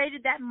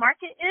saturated that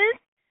market is,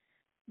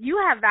 you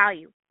have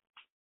value.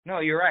 No,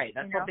 you're right.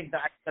 That's something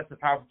that's a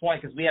powerful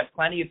point because we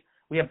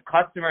have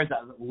customers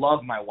that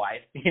love my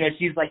wife. You know,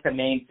 she's like the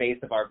main face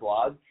of our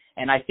blog.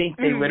 And I think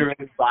they literally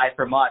buy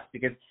from us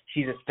because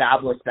she's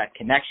established that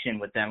connection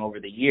with them over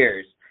the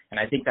years. And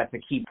I think that's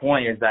the key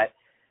point is that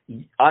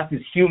us as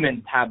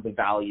humans have the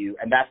value,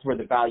 and that's where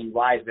the value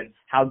lies in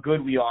how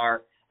good we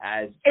are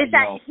as it's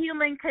that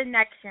human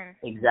connection.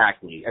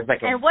 Exactly. As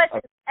like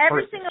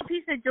every single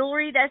piece of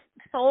jewelry that's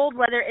sold,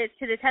 whether it's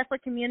to the Tesla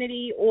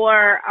community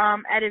or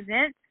at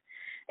events,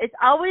 it's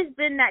always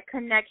been that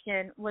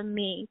connection with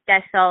me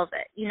that sells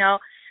it. You know,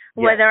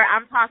 whether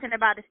I'm talking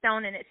about the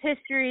stone and its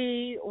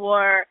history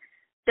or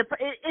it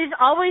is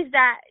always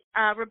that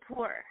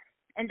rapport,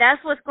 and that's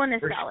what's going to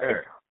sell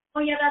it. Oh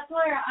yeah, that's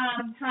where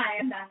hi,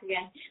 I'm back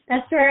again.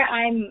 That's where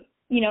I'm,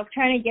 you know,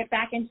 trying to get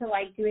back into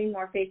like doing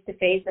more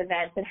face-to-face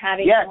events and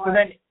having more. So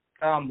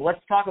then let's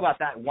talk about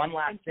that one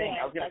last thing.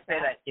 I was going to say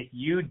that if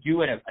you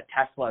do a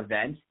Tesla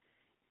event,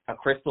 a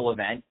crystal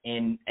event,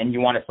 and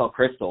you want to sell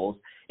crystals,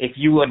 if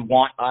you would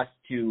want us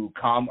to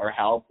come or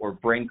help or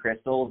bring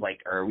crystals,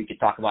 or we could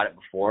talk about it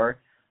before,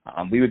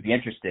 we would be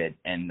interested,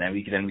 and then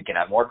we could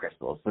have more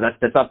crystals. So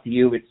that's up to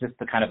you. It's just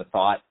a kind of a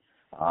thought.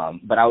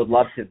 But I would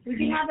love to. We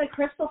can have a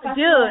crystal festival.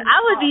 Dude, I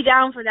would be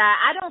down for that.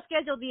 I don't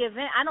schedule the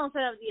event. I don't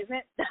set up the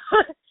event.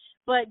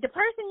 But the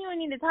person you would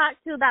need to talk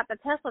to about the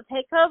Tesla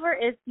takeover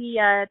is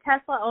the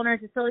Tesla owners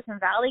of Silicon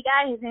Valley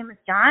guy. His name is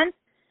John.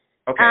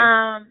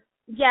 Okay.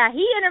 Yeah,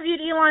 he interviewed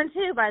Elon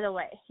too, by the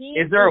way.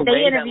 Is there a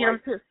way they interviewed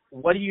him too.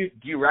 what do you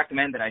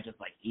recommend that I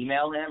just like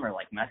email him or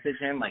like message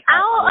him? Like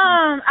I'll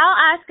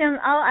ask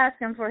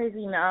him for his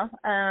email.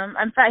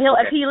 In fact,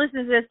 if he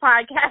listens to this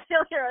podcast,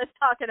 he'll hear us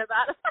talking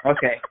about it.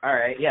 Okay, all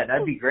right, yeah,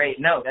 that'd be great.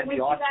 No, that'd be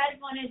awesome. You guys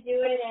want to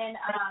do it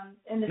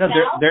in the South?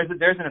 South?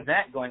 There's an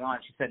event going on.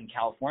 She said in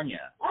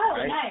California. Oh,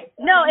 right? nice.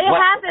 No, it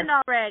happened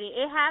already.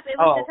 It happened.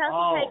 It was the Tesla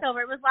Oh.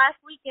 takeover. It was last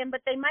weekend,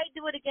 but they might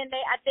do it again.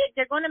 I think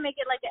they're going to make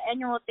it like an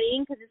annual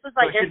thing because this was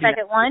like their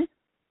second one.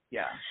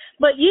 Yeah.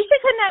 But you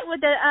should connect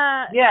with the.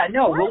 Yeah,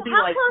 no, we'll be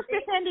how like. close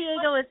to San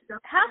Diego is?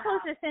 How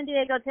close is San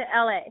Diego to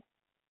LA?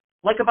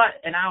 Like about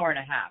an hour and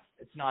a half.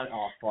 It's not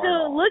all far.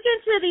 So look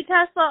into the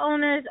Tesla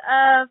owners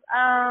of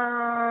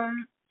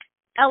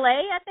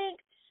LA, I think.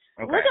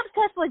 Okay. Look up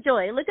Tesla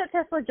Joy. Look up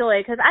Tesla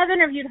Joy because I've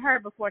interviewed her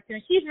before too,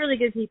 and she's really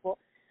good people.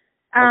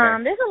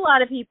 Okay. There's a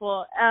lot of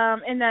people you're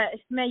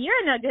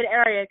in a good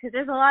area because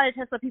there's a lot of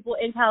Tesla people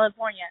in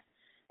California,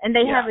 and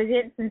they have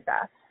events and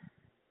stuff.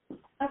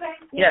 Okay.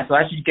 Yeah, so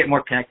I should get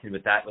more connected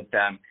with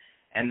them.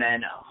 And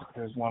then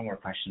there's one more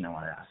question I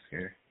want to ask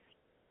her.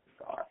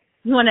 God.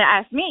 You want to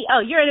ask me?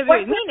 Oh, you're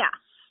interviewing me now.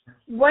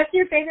 What's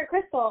your favorite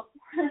crystal?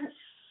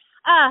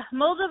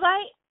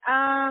 Moldavite,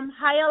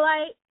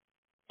 Hyalite,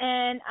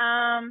 and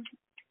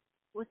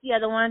what's the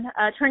other one?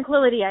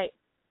 Tranquilityite.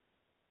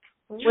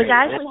 Which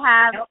I actually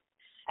have.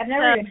 I've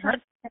never even heard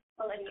of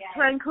Tranquilityite.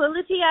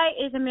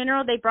 Tranquilityite is a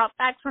mineral they brought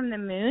back from the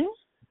moon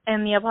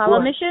and the Apollo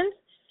missions.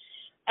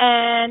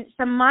 And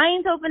some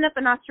mines opened up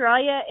in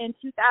Australia in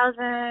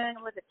 2011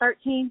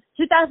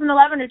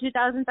 or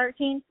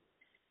 2013.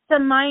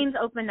 Some mines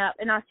opened up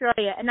in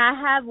Australia, and I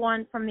have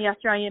one from the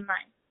Australian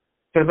mine.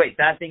 So wait,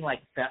 that thing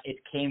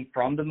it came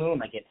from the moon,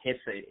 like it hits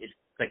it's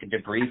like a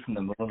debris from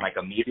the moon, like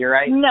a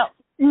meteorite?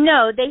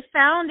 No, they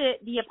found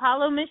it. The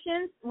Apollo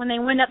missions when they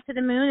went up to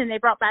the moon and they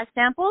brought back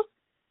samples.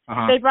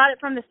 They brought it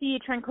from the Sea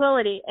of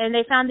Tranquility, and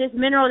they found this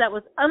mineral that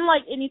was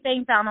unlike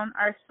anything found on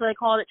Earth, so they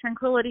called it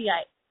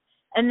Tranquilityite.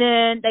 And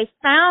then they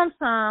found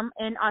some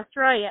in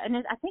Australia, and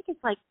I think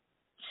it's like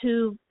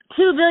 2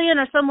 billion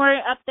or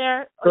somewhere up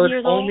there. So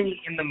it's only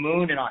in the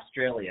moon in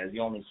Australia is the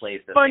only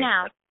place that. For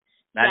now.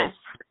 That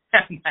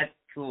is that's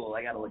cool.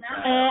 I gotta look that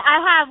up. And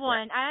I have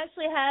one. I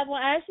actually had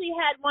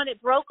one.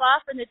 It broke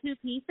off into 2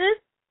 pieces.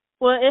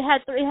 Well, it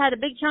had a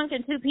big chunk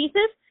in 2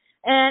 pieces,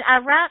 and I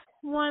wrapped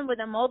one with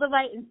a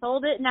moldavite and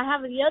sold it, and I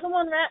have the other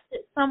one wrapped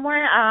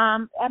somewhere. I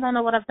don't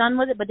know what I've done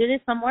with it, but it is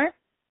somewhere.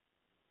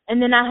 And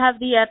then I have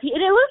the and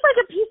it looks like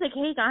a piece of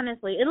cake.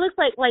 Honestly, it looks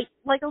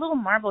like a little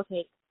marble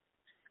cake.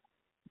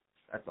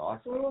 That's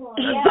awesome. Ooh,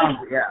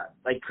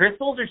 Like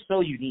crystals are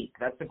so unique.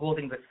 That's the cool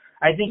thing.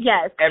 I think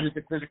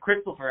there's a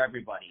crystal for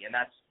everybody, and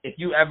that's if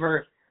you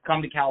ever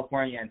come to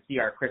California and see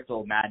our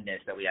crystal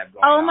madness that we have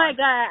going on. Oh my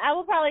God, I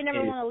will probably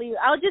never want to leave.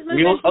 I'll just move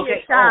into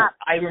your shop.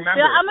 I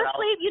remember. I'm gonna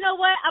sleep. You know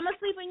what? I'm gonna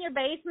sleep in your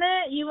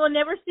basement. You will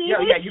never see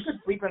me. Yeah, you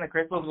can sleep on the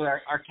crystals with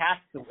our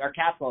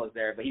Castle is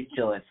there, but he's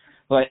chilling.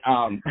 But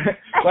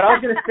what I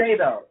was gonna say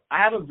though,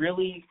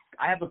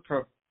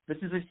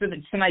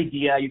 it's an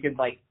idea. You could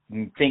like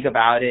think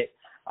about it.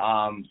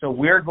 So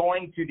we're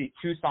going to the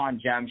Tucson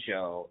Gem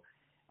Show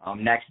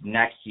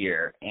next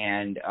year,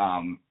 and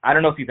I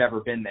don't know if you've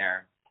ever been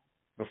there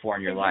before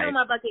in your life.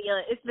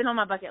 It's been on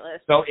my bucket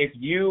list. So if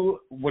you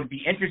would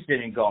be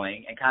interested in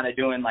going and kind of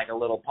doing like a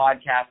little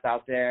podcast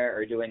out there,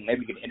 or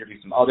maybe you could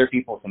interview some other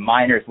people, some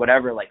miners,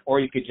 whatever, like,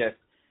 or you could just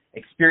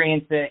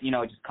experience it,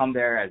 just come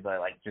there as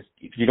just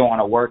if you don't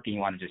want to work and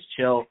you want to just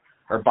chill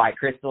or buy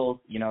crystals,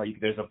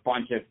 there's a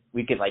bunch of,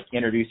 we could like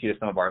introduce you to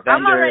some of our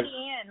vendors. I'm already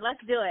in.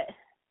 Let's do it.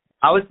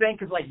 I was saying,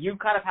 because like you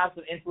kind of have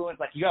some influence,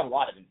 like you have a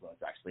lot of influence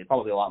actually,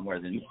 probably a lot more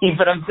than me,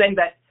 but I'm saying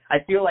that I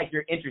feel like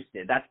you're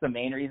interested. That's the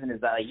main reason, is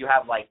that like you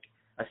have like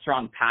a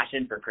strong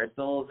passion for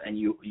crystals, and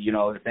you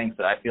know the things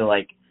that I feel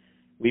like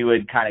we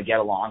would kind of get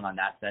along on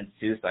that sense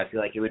too. So I feel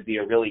like it would be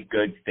a really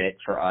good fit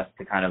for us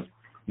to kind of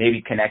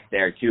maybe connect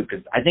there too,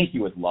 because I think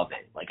you would love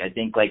it. Like I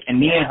think like, and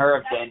me and her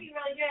have been. That would be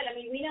really good. I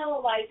mean, we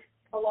know like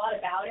a lot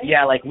about it.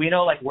 Yeah, like we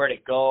know like where to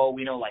go.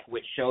 We know like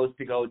which shows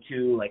to go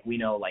to. Like we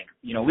know like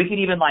we could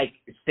even like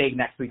stay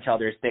next to each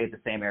other, stay at the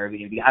same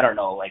Airbnb. I don't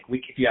know. Like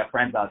if you have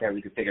friends out there,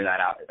 we could figure that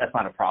out. That's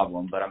not a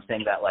problem. But I'm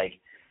saying that like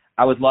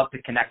I would love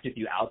to connect with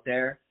you out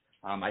there.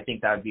 I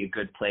think that would be a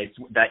good place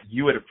that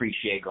you would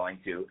appreciate going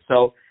to.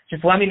 So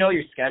just let me know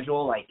your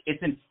schedule. Like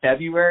it's in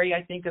February,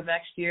 I think, of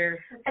next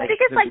year. I think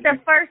it's like the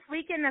first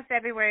weekend of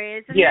February.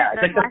 It's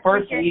like the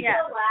first weekend. Yeah.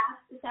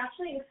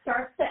 It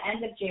starts the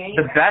end of January.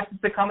 The best is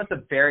to come at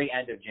the very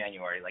end of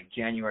January, like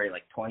January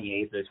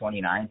 28th or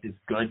 29th is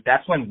good.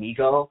 That's when we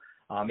go.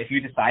 If you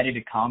decided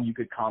to come, you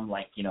could come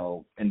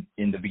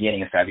in the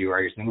beginning of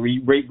February or something.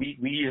 We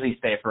usually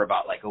stay for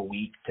about like a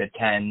week to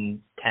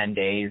 10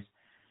 days,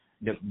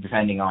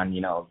 depending on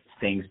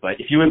things. But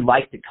if you would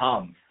like to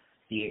come,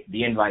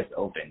 the invite's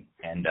open,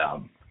 and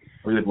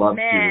we would love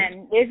to.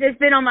 Man, it's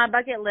been on my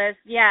bucket list.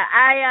 Yeah,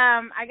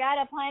 I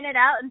gotta plan it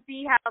out and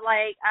see how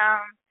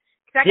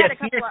cause I got a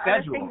couple of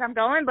other things I'm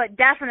going, but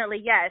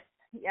definitely yes.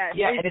 Yeah,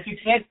 and if you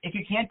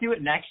can't do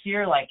it next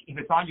year, like if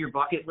it's on your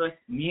bucket list,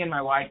 me and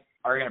my wife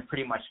are going to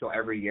pretty much go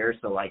every year.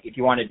 So, like, if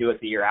you want to do it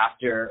the year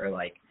after or,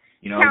 like,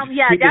 you know.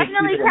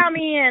 Definitely count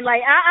me in.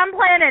 Like, I'm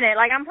planning it.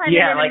 Like, I'm planning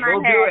it in my head. Yeah, like,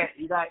 we'll do it.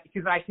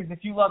 Because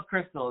if you love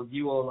crystals,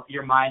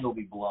 your mind will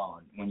be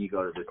blown when you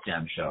go to this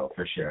gem show,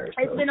 for sure.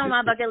 So it's been on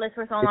my bucket list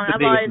for so long.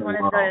 I've always wanted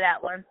to go to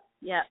that one.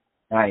 Yeah.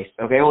 Nice.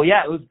 Okay. Well,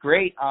 yeah, it was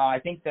great. I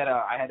think that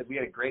we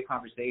had a great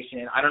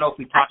conversation. I don't know if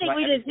we talked about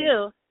everything. I think we did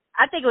too.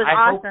 I think it was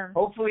awesome.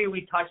 Hopefully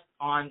we touched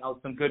on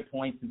some good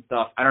points and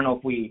stuff. I don't know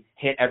if we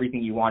hit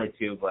everything you wanted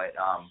to, but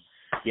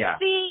yeah.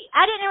 See,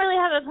 I didn't really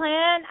have a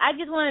plan. I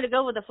just wanted to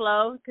go with the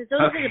flow because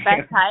those are the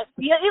best types.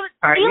 Elon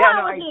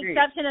was the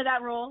exception of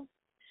that rule.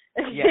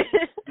 Yeah.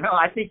 No,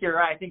 I think you're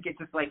right. I think it's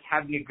just like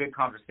having a good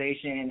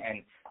conversation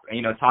and,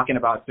 you know, talking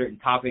about certain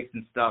topics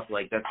and stuff.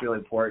 Like, that's really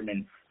important.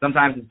 And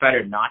sometimes it's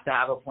better not to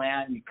have a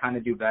plan. You kind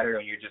of do better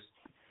when you're just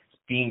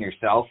being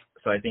yourself.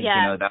 So I think,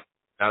 you know, that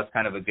was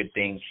kind of a good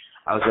thing.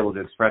 I was able to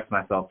express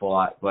myself a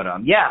lot. But,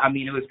 yeah, I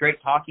mean, it was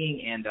great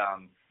talking. And,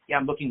 yeah,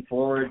 I'm looking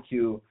forward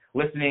to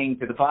listening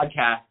to the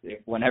podcast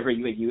whenever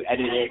you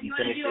edit it and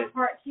finish it. If you want to do a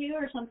part 2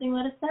 or something,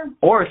 let us know.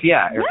 Or if you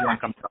want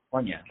to come to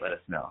California, let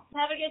us know.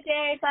 Have a good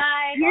day.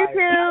 Bye. You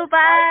too.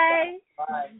 Bye. Bye.